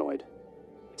paranoid.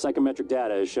 Psychometric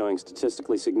data is showing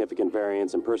statistically significant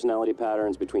variance in personality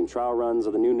patterns between trial runs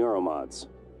of the new neuromods.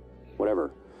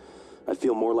 Whatever. I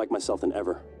feel more like myself than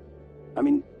ever. I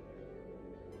mean,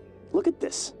 look at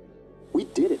this. We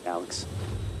did it, Alex.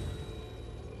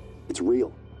 It's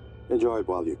real. Enjoy it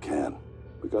while you can,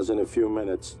 because in a few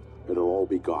minutes, it'll all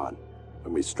be gone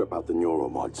when we strip out the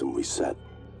neuromods and reset.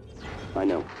 I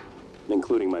know,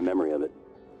 including my memory of it.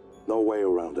 No way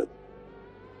around it.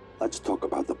 Let's talk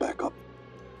about the backup.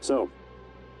 So,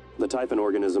 the Typhon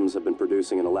organisms have been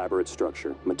producing an elaborate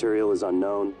structure. Material is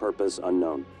unknown, purpose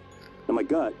unknown. Now my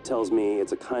gut tells me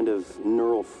it's a kind of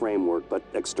neural framework, but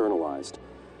externalized.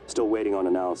 Still waiting on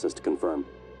analysis to confirm.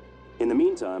 In the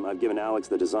meantime, I've given Alex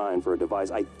the design for a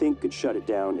device I think could shut it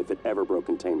down if it ever broke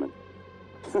containment.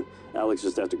 Alex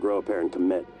just has to grow a pair and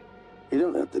commit. You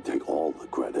don't have to take all the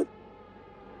credit.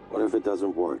 What if it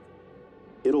doesn't work?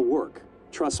 It'll work.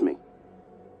 Trust me.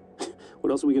 What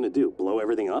else are we gonna do? Blow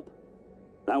everything up?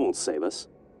 That won't save us.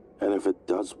 And if it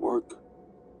does work,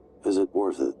 is it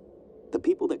worth it? The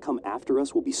people that come after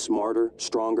us will be smarter,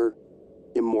 stronger,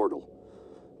 immortal.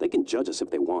 They can judge us if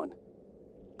they want.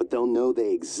 But they'll know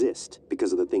they exist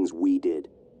because of the things we did.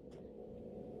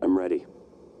 I'm ready.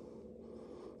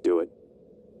 Do it.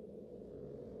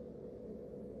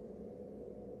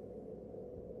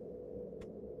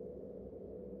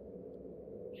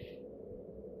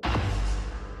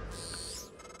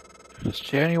 It's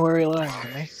January 11th,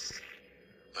 eh?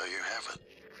 There you have it.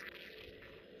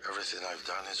 Everything I've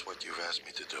done is what you've asked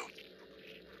me to do.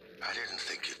 I didn't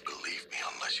think you'd believe me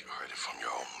unless you heard it from your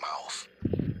own mouth.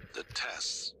 The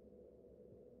tests,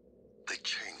 they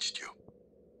changed you.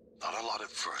 Not a lot at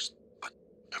first, but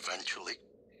eventually,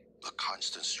 the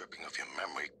constant stripping of your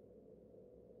memory.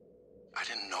 I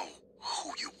didn't know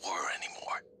who you were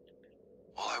anymore.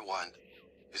 All I want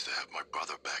is to have my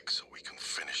brother back so we can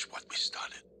finish what we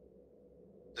started.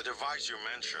 The device you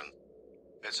mentioned,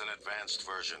 it's an advanced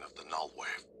version of the null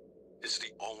wave. It's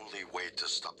the only way to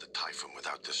stop the Typhon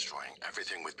without destroying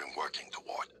everything we've been working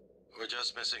toward. We're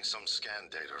just missing some scan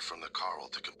data from the coral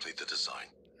to complete the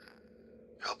design.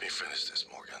 Help me finish this,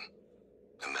 Morgan.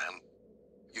 And then,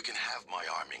 you can have my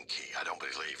arming key. I don't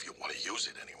believe you want to use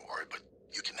it anymore, but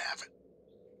you can have it.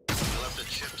 I'll have the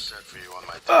chip set for you on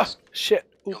my desk. Oh, shit.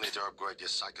 Oops. You'll need to upgrade your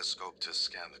psychoscope to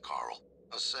scan the coral.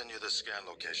 I'll send you the scan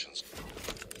locations.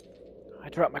 I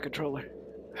dropped my controller.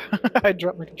 I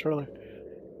dropped my controller.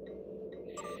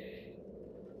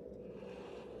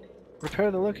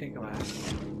 Repair the looking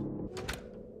glass.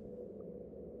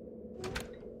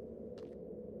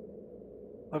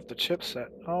 Left the chipset.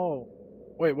 Oh.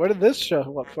 Wait, where did this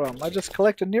show up from? I just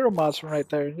collected neuromods from right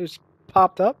there. It just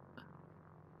popped up.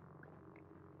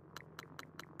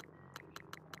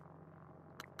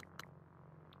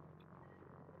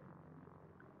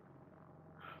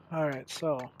 Alright,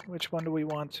 so which one do we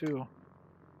want to?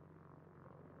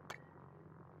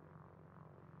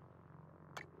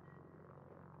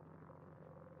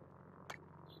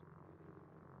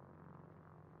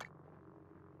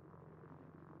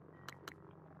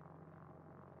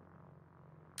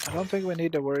 I don't think we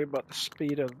need to worry about the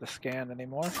speed of the scan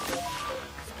anymore,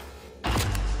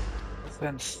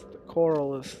 since the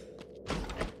coral is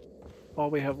all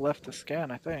we have left to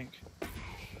scan, I think.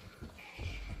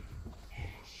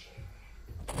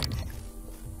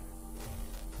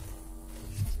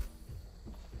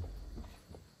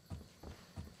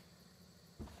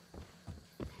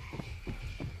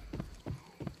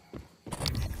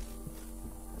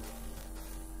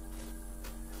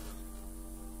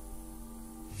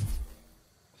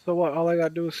 So what, all I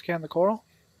gotta do is scan the coral?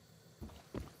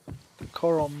 The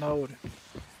coral node.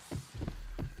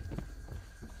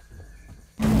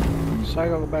 So I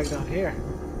gotta go back down here.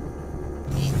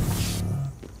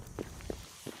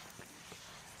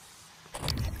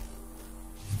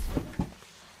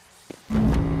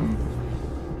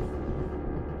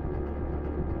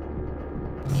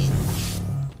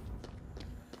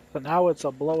 So now it's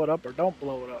a blow it up or don't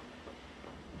blow it up.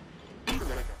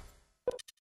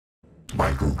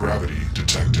 Microgravity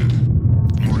detected.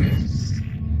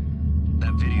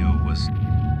 That video was...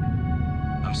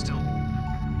 I'm still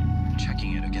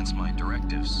checking it against my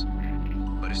directives.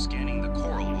 But if scanning the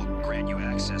coral will grant you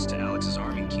access to Alex's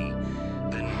arming key,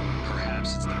 then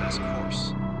perhaps it's the best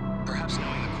course. Perhaps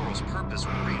knowing the coral's purpose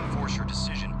will reinforce your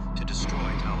decision to destroy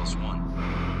Talos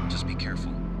 1. Just be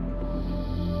careful.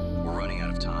 We're running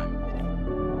out of time.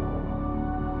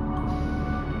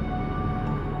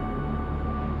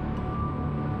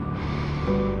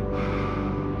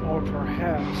 Or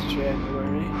perhaps,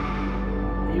 January,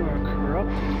 you are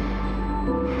corrupted.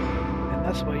 And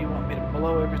that's why you want me to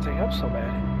blow everything up so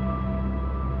bad.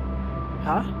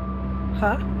 Huh?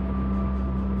 Huh?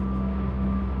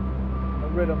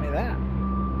 Riddle me that.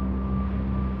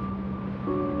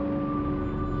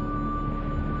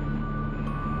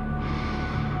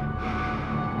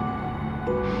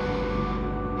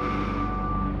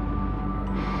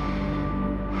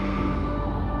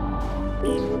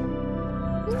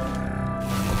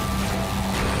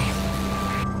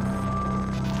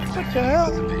 What the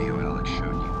hell? The video Alex showed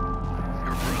you.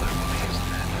 Your brother believes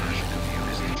that version of you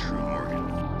is the true Morgan.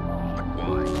 But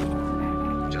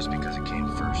why? Just because it came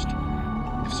first.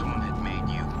 If someone had made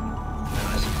you, then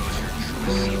I suppose your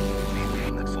choice would be the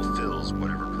one that fulfills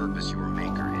whatever purpose your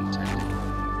maker intended.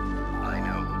 I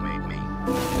know who made me,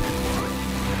 and why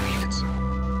he did so.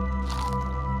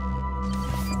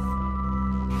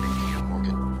 And you,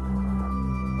 Morgan,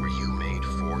 were you made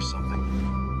for something?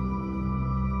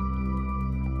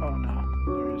 Oh no,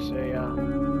 there's a,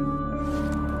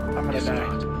 I'm gonna If die.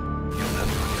 not, you'll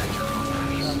never protect your own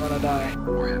peace. I'm gonna die.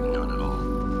 Or have none at all.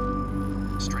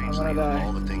 Strangely, I'm gonna die. of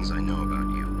all the things I know about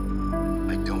you,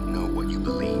 I don't know what you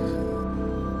believe.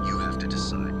 You have to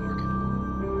decide, Morgan.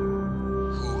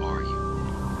 Who are you?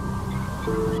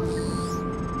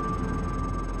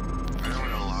 I don't want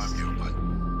to alarm you, but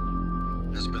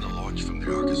there's been a launch from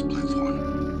the Argus platform.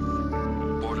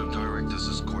 Board of Directors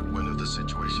has caught wind of the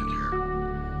situation here.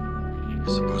 I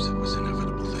suppose it was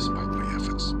inevitable despite my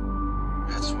efforts.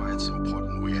 That's why it's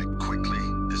important we act quickly,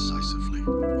 decisively.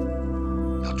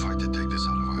 They'll try to take this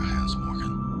out of our hands,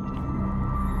 Morgan.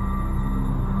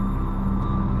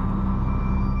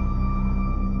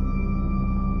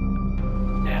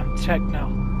 Damn techno.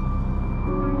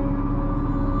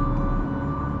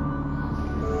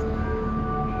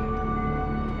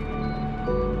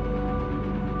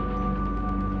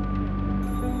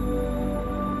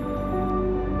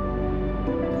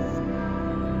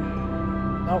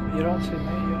 Nope, you don't see me,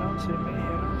 you don't see me,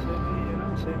 you don't see me, you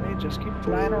don't see me. Just keep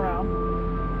flying around.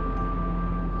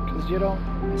 Because you don't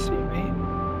see me.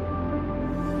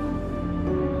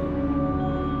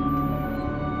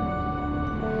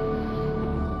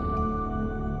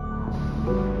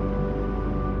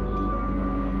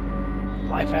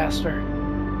 Fly faster.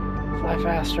 Fly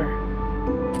faster.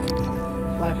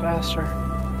 Fly faster.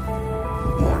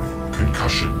 Warning.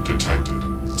 Concussion detected.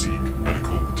 Seek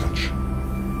medical attention.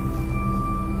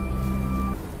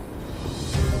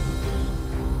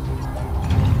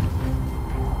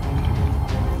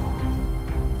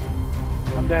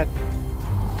 I'm dead.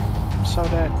 I'm so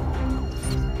dead.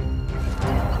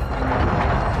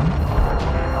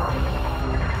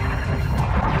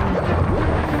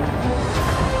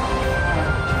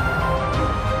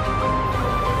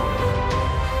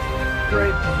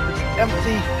 Great. It's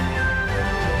empty.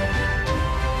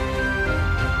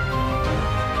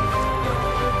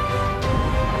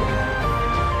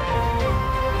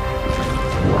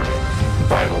 Warning.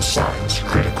 Vital signs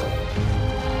critical.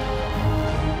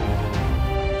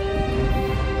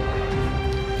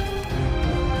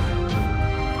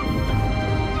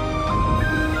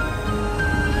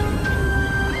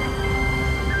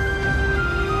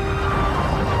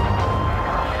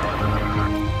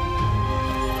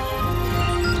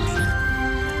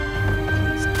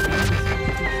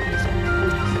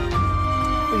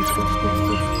 Please, please, please.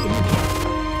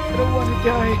 don't want to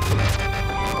die.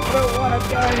 I don't want to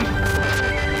die.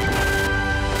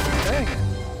 Dang it.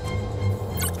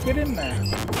 Get in there.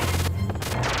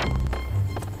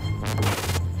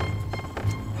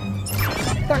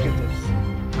 Look at this.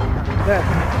 Dead.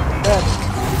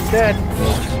 Dead.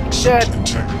 Dead.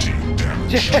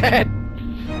 Dead.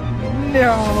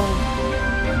 No.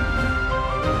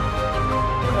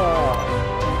 Oh.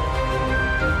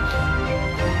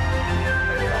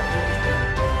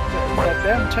 That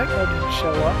damn Techno didn't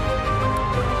show up.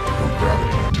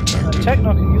 Techno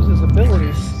can use his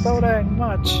abilities so dang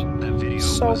much.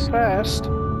 So fast.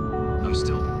 I'm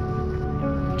still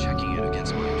checking it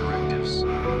against my directives.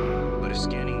 But if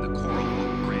scanning the coral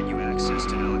will grant you access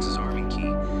to Alex's arming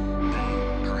key,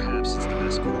 then perhaps it's the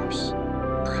best course.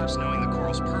 Perhaps knowing the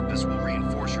coral's purpose will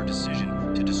reinforce your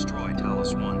decision to destroy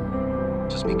Talos 1.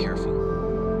 Just be careful.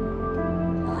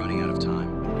 We're running out of time.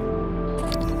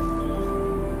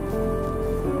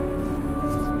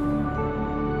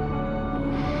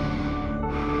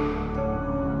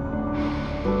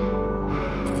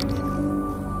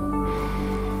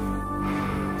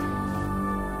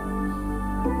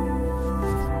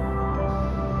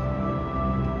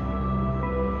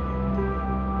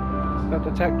 Got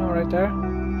the Techno right there.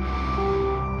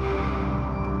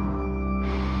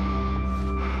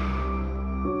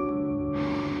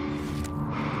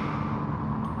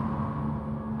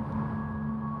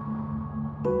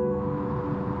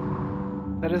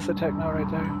 That is the Techno right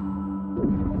there.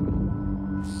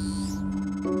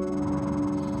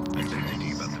 I've been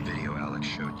thinking about the video Alex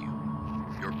showed you.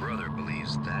 Your brother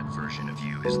believes that version of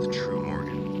you is the true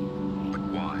Morgan. But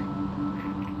why?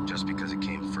 Just because it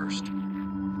came first?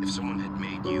 If someone had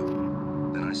made you,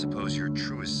 then I suppose your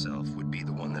truest self would be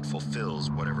the one that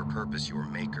fulfills whatever purpose your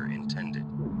maker intended.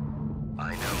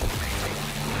 I know who made me,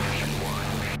 and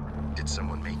why. Did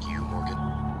someone make you, Morgan?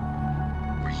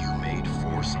 Were you made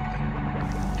for something?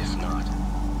 If not,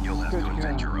 you'll have to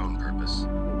invent your own purpose,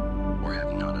 or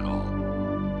have none at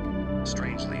all.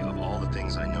 Strangely, of all the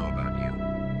things I know about you,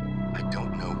 I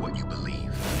don't know what you believe. You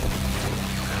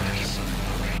have to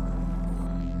decide.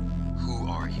 Who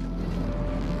are you?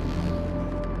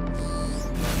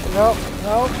 No.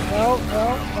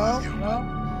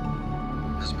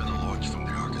 Has been a launch from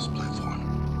the Argus platform.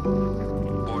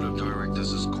 Board of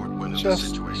Directors is caught wind of the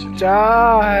situation.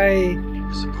 Die.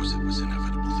 I suppose it was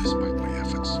inevitable despite my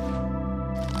efforts.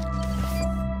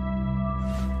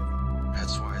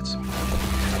 That's why it's important to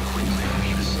get quickly on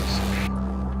this season.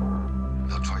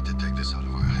 They'll try to take this out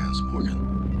of our hands, Morgan.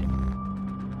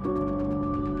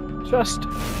 Just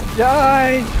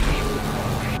die.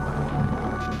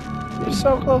 You're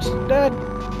so close to dead.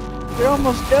 You're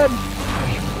almost dead.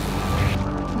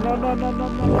 No.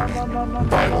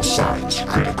 Vital signs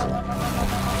critical.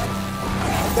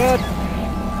 Dead.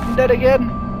 I'm dead again.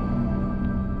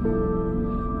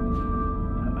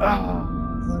 Oh,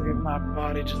 look at my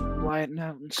body just flying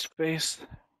out in space.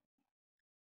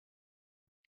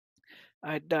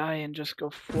 I die and just go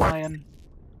flying.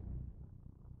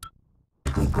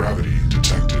 Gravity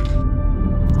detected.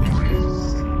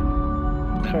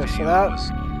 Okay, so that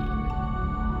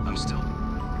I'm still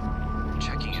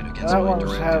checking it against that my one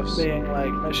was directives. being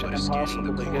like Mission But if scanning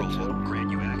Impossible the to get coral will to.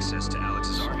 grant you access to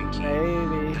Alex's arming key,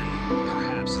 Maybe. then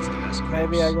perhaps it's the best course.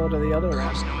 Maybe I go to the other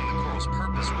Perhaps one. knowing the coral's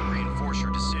purpose will reinforce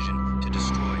your decision to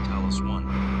destroy Talos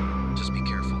 1. Just be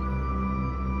careful.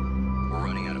 We're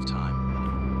running out of time.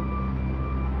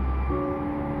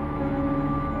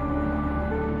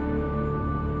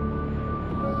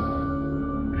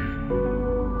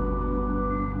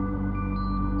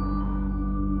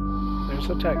 There's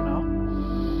a Techno.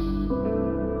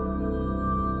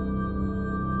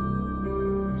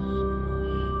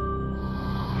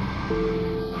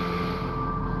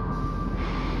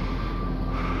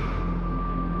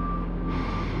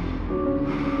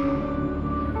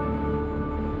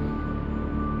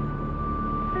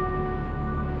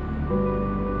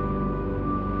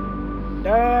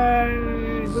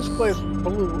 Dang, this place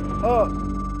blew up.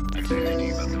 I've been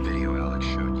thinking about the video Alex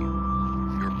showed you.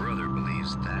 Your brother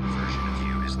believes that version of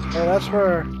you is the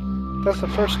true. That's the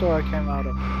first door I came out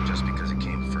of. Just because it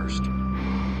came first.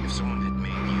 If someone had made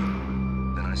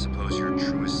you, then I suppose your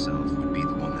truest self would be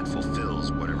the one that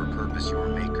fulfills whatever purpose your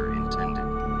maker intended.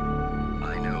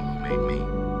 I know who made me,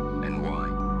 and why.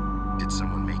 Did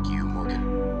someone make you, Morgan?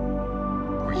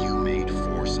 Were you made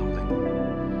for something?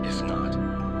 If not,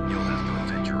 you'll have to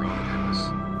invent your own purpose,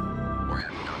 or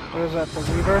have none at all. What is that, the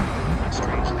Weaver?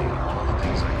 Strangely, of all the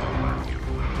things I know about you,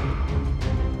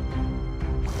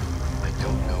 I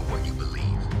don't know what you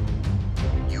believe.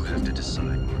 You have to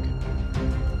decide, Morgan.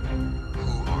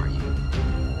 Who are you?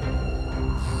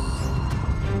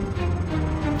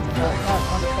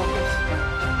 motherfuckers.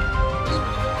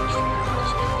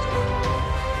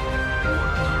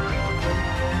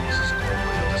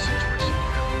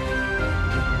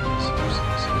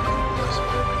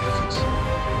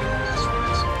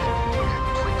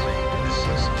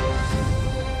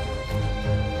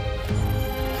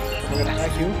 We're gonna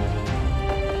hack you.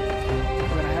 We're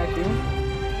gonna hack you.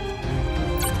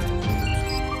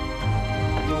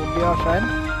 You will be our friend.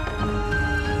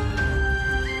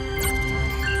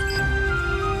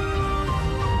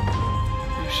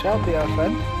 You shall be our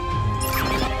friend.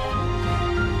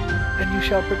 And you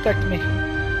shall protect me.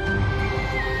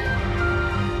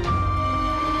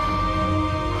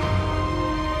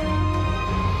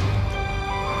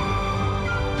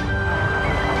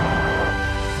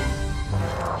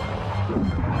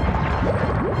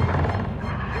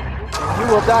 You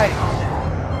will die.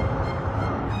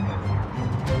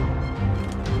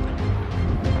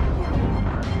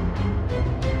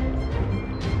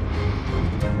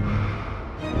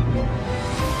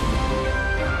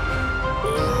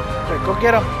 Okay, go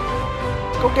get him.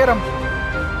 Go get him.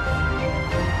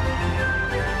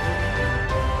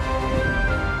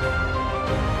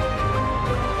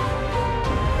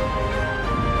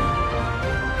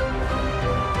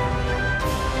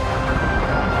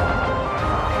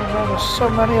 There's so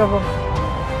many of them.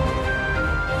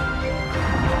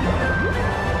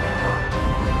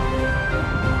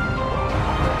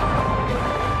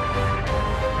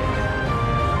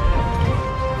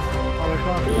 Oh, they're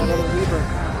going for that other lever.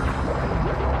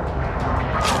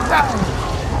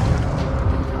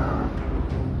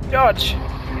 Dodge!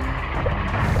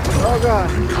 Oh god!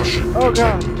 Oh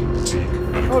god!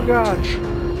 Oh god!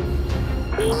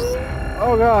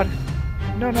 Oh god!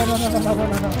 No, no, no, no, no, no, no,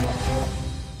 no, no.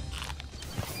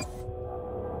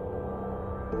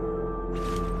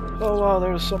 Oh wow,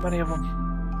 there were so many of them.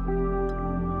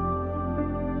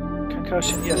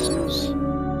 Concussion, yes, use.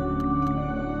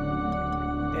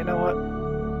 You know what?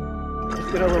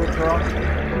 Let's get a little drunk.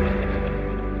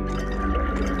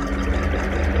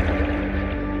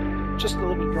 Just a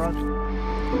little bit drunk.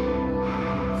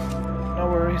 No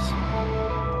worries.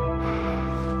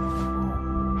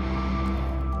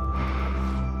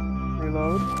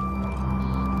 Reload.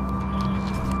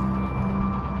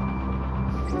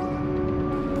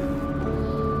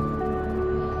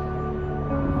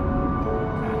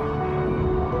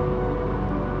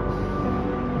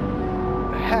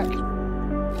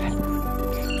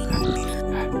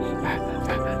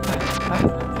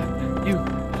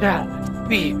 You shall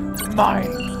be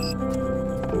mine.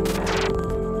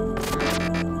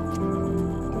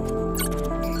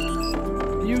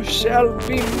 You shall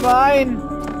be mine.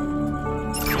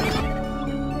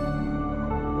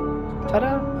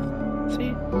 Ta-da! See,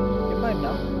 you might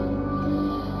know.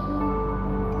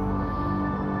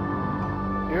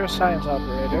 You're a science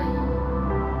operator.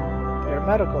 You're a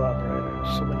medical operator.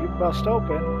 So when you bust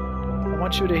open, I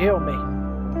want you to heal me.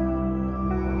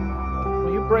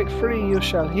 When you break free, you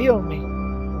shall heal me.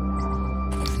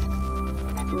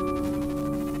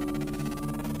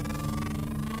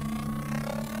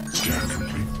 Scan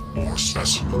complete. More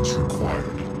specimens required.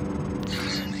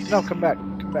 No, come back.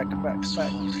 Come back, come back, come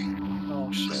back.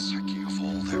 Oh shit. The psyche of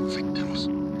all their victims.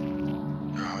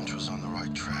 Your hunch was on the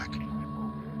right track.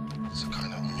 It's a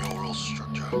kind of neural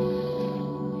structure.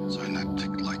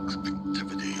 Synaptic-like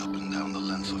activity up and down the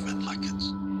length of it, like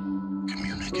it's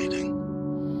communicating.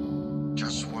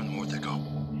 Just one more to go.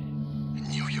 I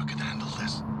knew you could handle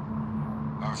this.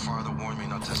 Our father warned me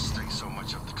not to stake so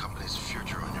much of the company's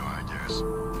future on your ideas.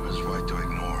 It was right to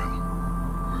ignore him.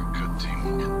 We're a good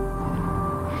team, kid.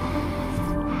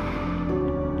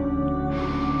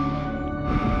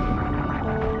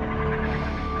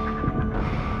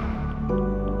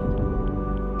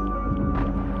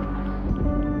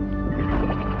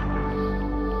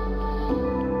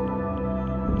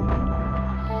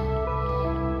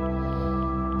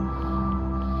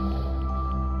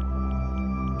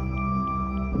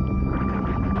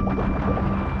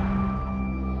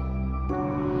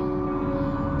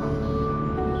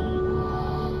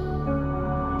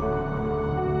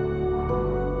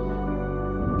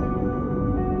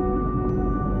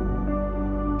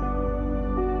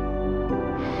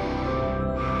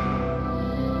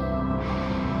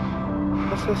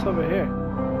 What's this over here?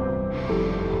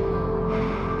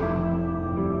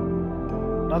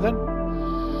 Nothing?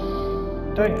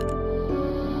 Dang it.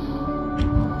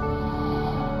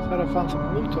 Thought I found some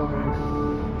loot over here.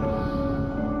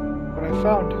 But I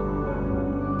found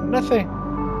nothing.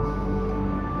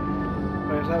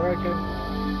 Wait, is that where I came?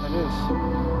 It is.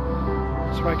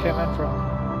 That's where I came in from.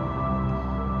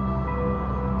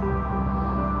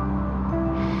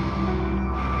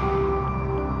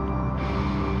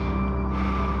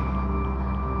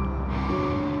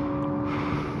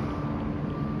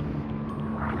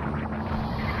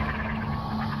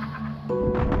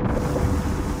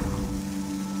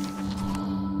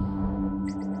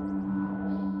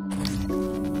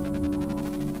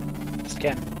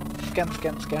 Scan. Scan,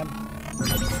 scan, scan.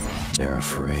 They're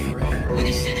afraid.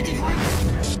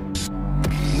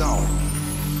 No.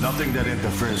 Nothing that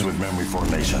interferes with memory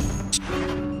formation.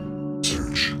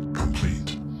 Search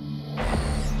complete.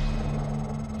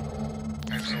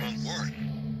 Excellent work.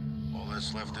 All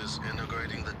that's left is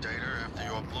integrating the data after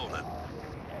you upload it.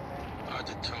 Hard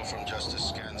to tell from just a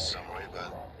scan summary,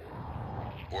 but...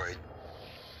 Wait.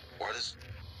 What is...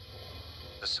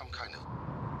 There's some kind of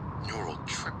neural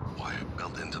tripwire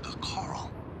built into the coral.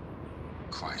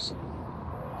 Christ.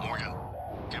 Morgan,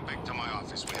 get back to my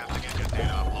office. We have to get your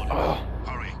data uploaded. Oh.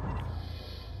 Hurry.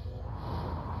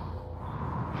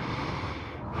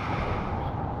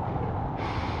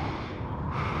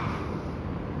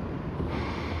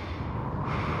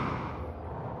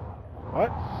 What?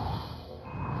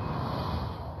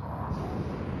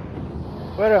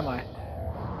 Where am I?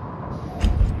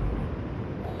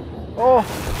 Oh!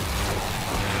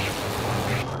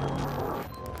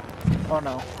 Oh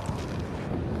no.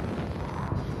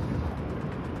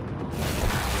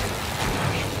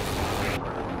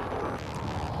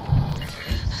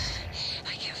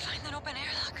 I can't find an open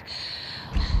airlock.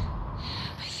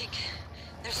 I think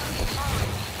there's something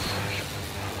following me.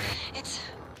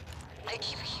 I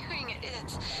keep hearing it.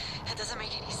 It doesn't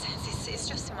make any sense. It's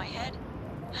just in my head.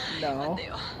 No.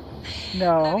 Mateo.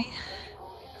 No. David,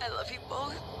 I love you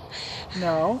both.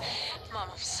 No. Mom,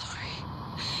 I'm sorry.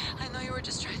 I know you were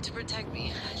just trying to protect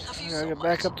me. I love you I gotta so get much.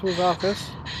 back up to his office.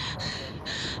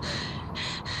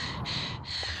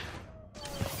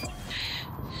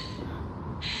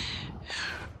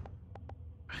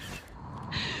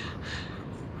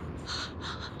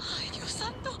 Dios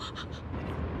santo.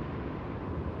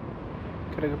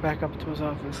 Gotta get back up to his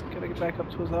office. Gotta get back up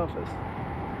to his office.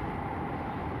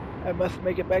 I must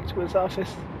make it back to his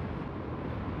office.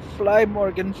 Fly,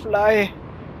 Morgan, fly!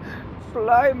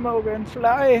 Fly, Morgan,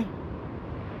 fly!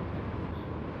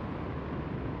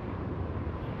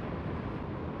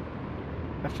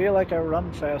 I feel like I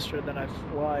run faster than I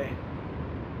fly.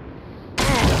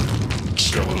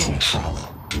 Skeletal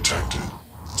trauma detected.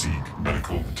 Seek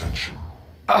medical attention.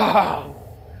 Oh!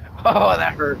 Oh,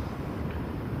 that hurt.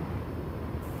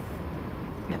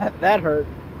 That hurt.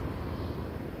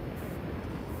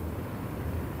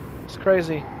 It's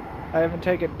crazy. I haven't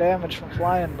taken damage from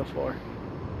flying before.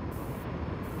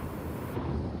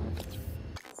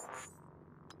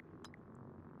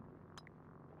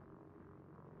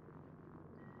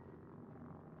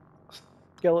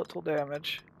 Skeletal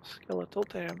damage. Skeletal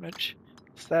damage.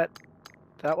 Is that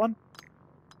one?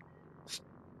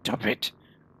 Stop it!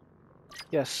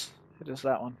 Yes, it is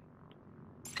that one.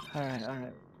 Alright,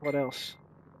 alright. What else?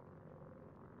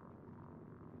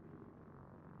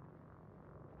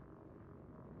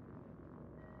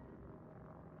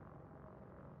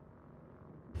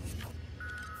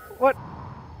 What?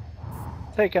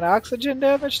 Taking oxygen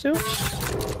damage too?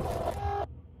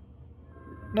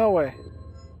 No way.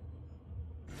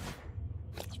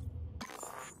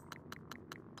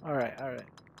 Alright, alright.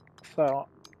 So,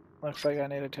 looks like I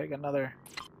need to take another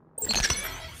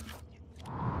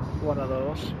one of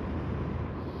those.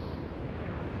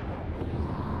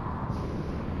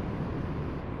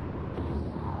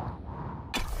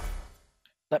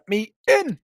 Let me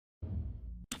in!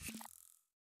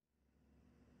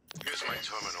 Here's my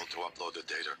terminal to upload the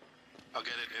data. I'll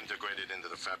get it integrated into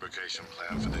the fabrication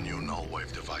plan for the new null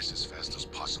wave device as fast as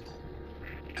possible.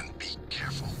 And be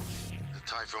careful. The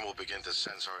Typhon will begin to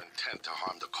sense our intent to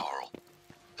harm the coral.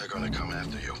 They're gonna come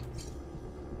after you.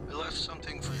 I left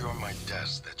something for you on my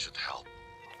desk that should help.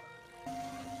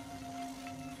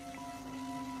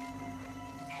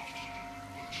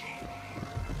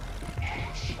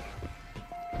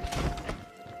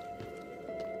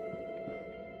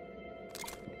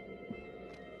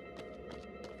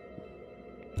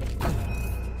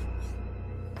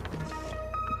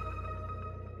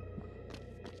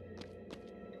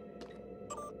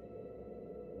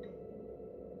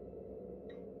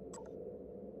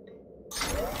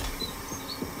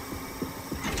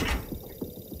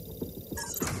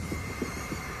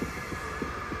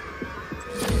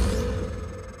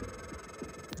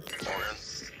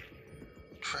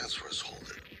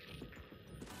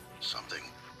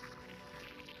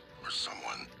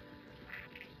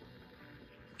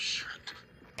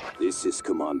 This is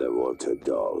Commander Walter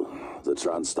Dahl. The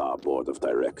TranStar Board of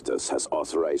Directors has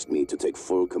authorized me to take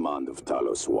full command of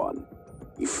Talos 1.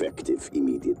 Effective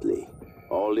immediately.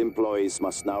 All employees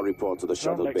must now report to the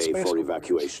shuttle bay for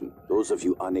evacuation. Those of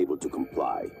you unable to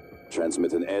comply,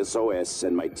 transmit an SOS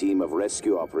and my team of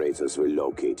rescue operators will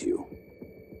locate you.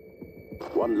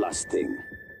 One last thing.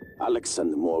 Alex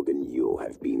and Morgan Yu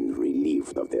have been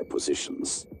relieved of their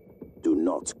positions. Do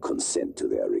not consent to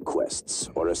their requests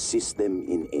or assist them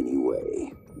in any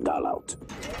way. Dial out.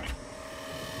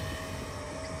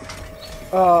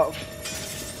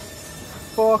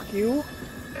 Fuck you.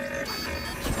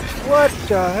 What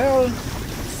the hell?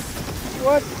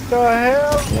 What the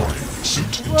hell?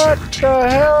 What the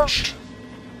hell?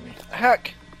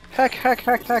 Hack. Hack, hack,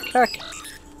 hack, hack, hack.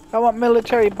 I want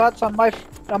military bots on my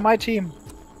team.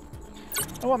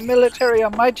 I want military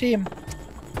on my team.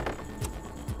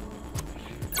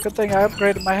 Good thing I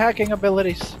upgraded my hacking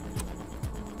abilities.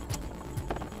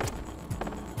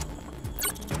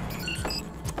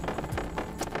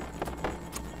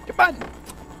 Come on!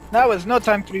 Now is no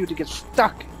time for you to get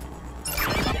stuck.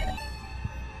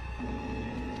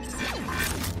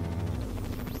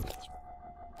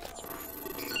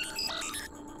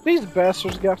 These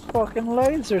bastards got fucking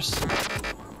lasers.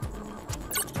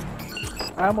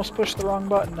 I almost pushed the wrong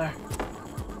button there.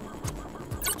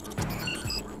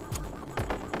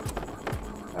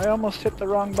 I almost hit the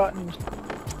wrong button.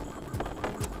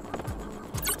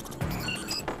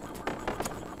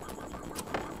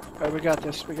 Alright, we got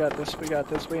this, we got this, we got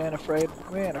this. We ain't afraid.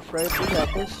 We ain't afraid. We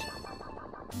got this.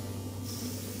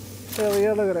 Hell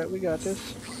yeah, look at that. We got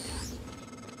this.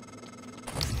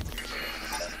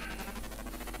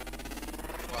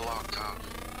 Well locked out.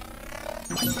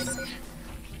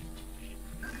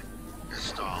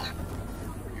 Install.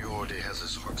 You already has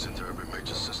his hooks into every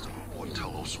major system aboard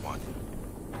Talos 1.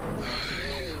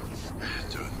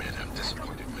 Dude, man, I'm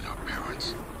disappointed with our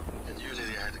parents. And usually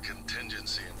they had a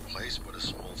contingency in place, but a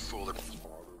small fool.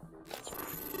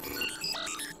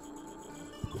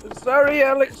 Sorry,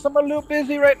 Alex, I'm a little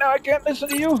busy right now. I can't listen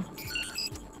to you.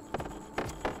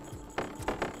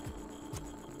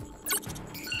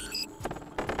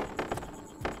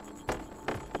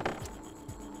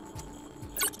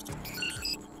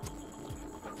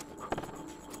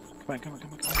 Come on.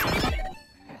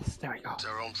 Yes, there we go. It's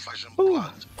our own flesh and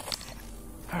blood.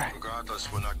 Alright.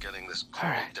 Regardless, we're not getting this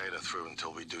data through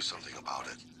until we do something about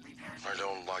it. I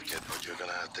don't like it, but you're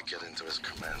gonna have to get into his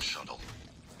command shuttle.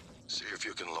 See if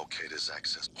you can locate his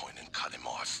access point and cut him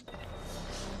off.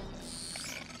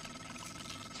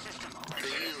 The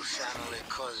Yu family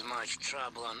caused much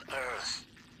trouble on Earth.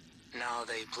 Now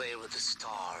they play with the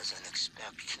stars and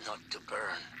expect not to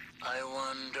burn. I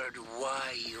wondered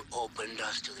why you opened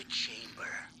us to the chamber.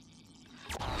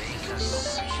 Make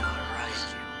us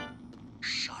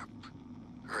sharp,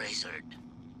 razored,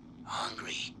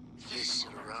 hungry. You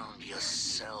surround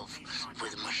yourself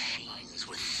with machines,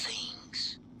 with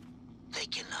things. They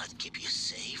cannot keep you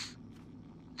safe.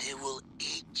 They will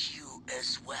eat you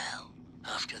as well.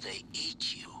 After they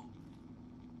eat you,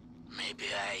 maybe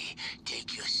I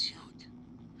take your suit.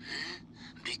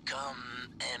 Become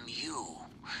MU.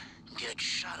 Get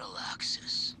shuttle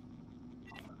access.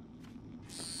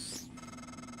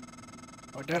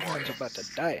 Oh, that one's about to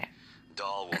die.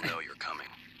 Dahl will know you're coming.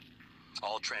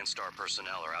 All TranStar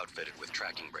personnel are outfitted with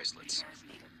tracking bracelets.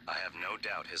 I have no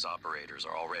doubt his operators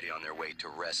are already on their way to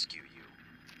rescue you.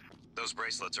 Those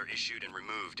bracelets are issued and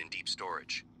removed in deep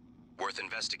storage. Worth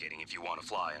investigating if you want to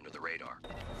fly under the radar.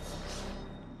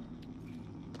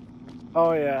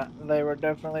 Oh yeah, they were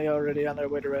definitely already on their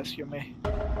way to rescue me.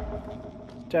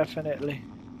 Definitely.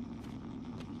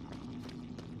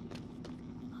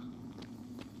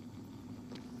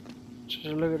 Just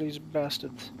look at these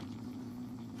bastards.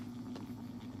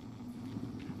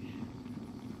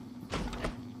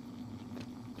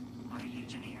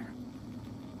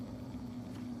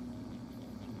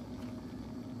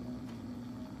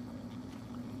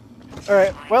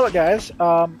 Alright, well guys,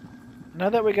 now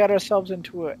that we got ourselves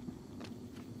into a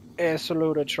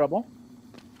load of trouble,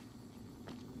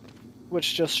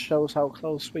 which just shows how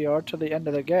close we are to the end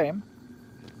of the game,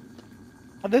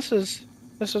 this is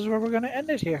where we're gonna end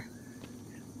it here.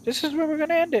 This is where we're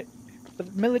gonna end it,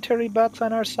 with military bots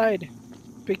on our side,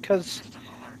 because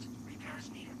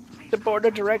the board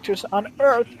of directors on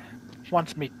Earth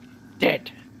wants me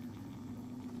dead.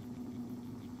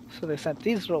 So they sent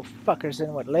these little fuckers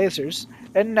in with lasers,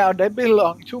 and now they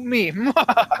belong to me.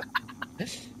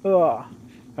 Oh.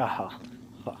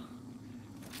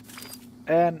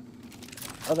 And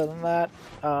other than that,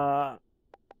 I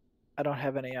don't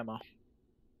have any ammo.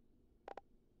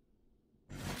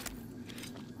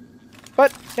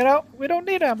 But, you know, we don't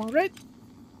need ammo, right?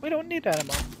 We don't need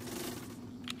ammo.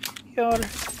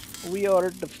 We are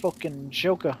the fucking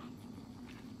Joker.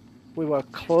 We will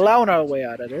clown our way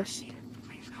out of this.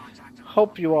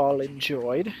 Hope you all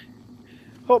enjoyed.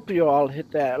 Hope you all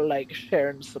hit that like, share,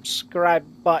 and subscribe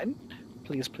button.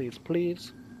 Please, please,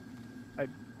 please. I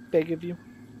beg of you.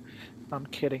 I'm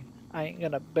kidding. I ain't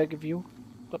gonna beg of you.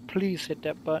 But please hit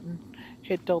that button.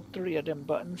 Hit those 3 of them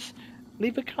buttons.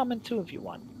 Leave a comment too if you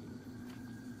want.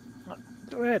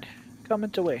 Go ahead.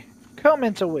 Comment away.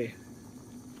 Comment away.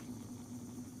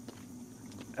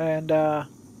 And, well,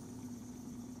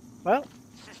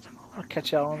 I'll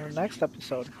catch y'all on the next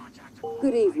episode.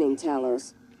 Good evening,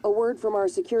 Talos. A word from our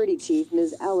security chief,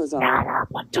 Ms. Alazar.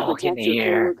 To protect your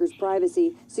co-workers'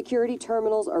 privacy, security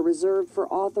terminals are reserved for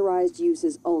authorized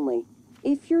uses only.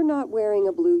 If you're not wearing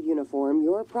a blue uniform,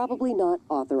 you're probably not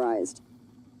authorized.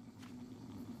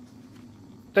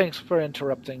 Thanks for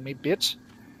interrupting me, bitch.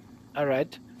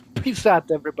 Alright. Peace out,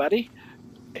 everybody.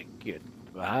 And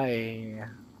goodbye.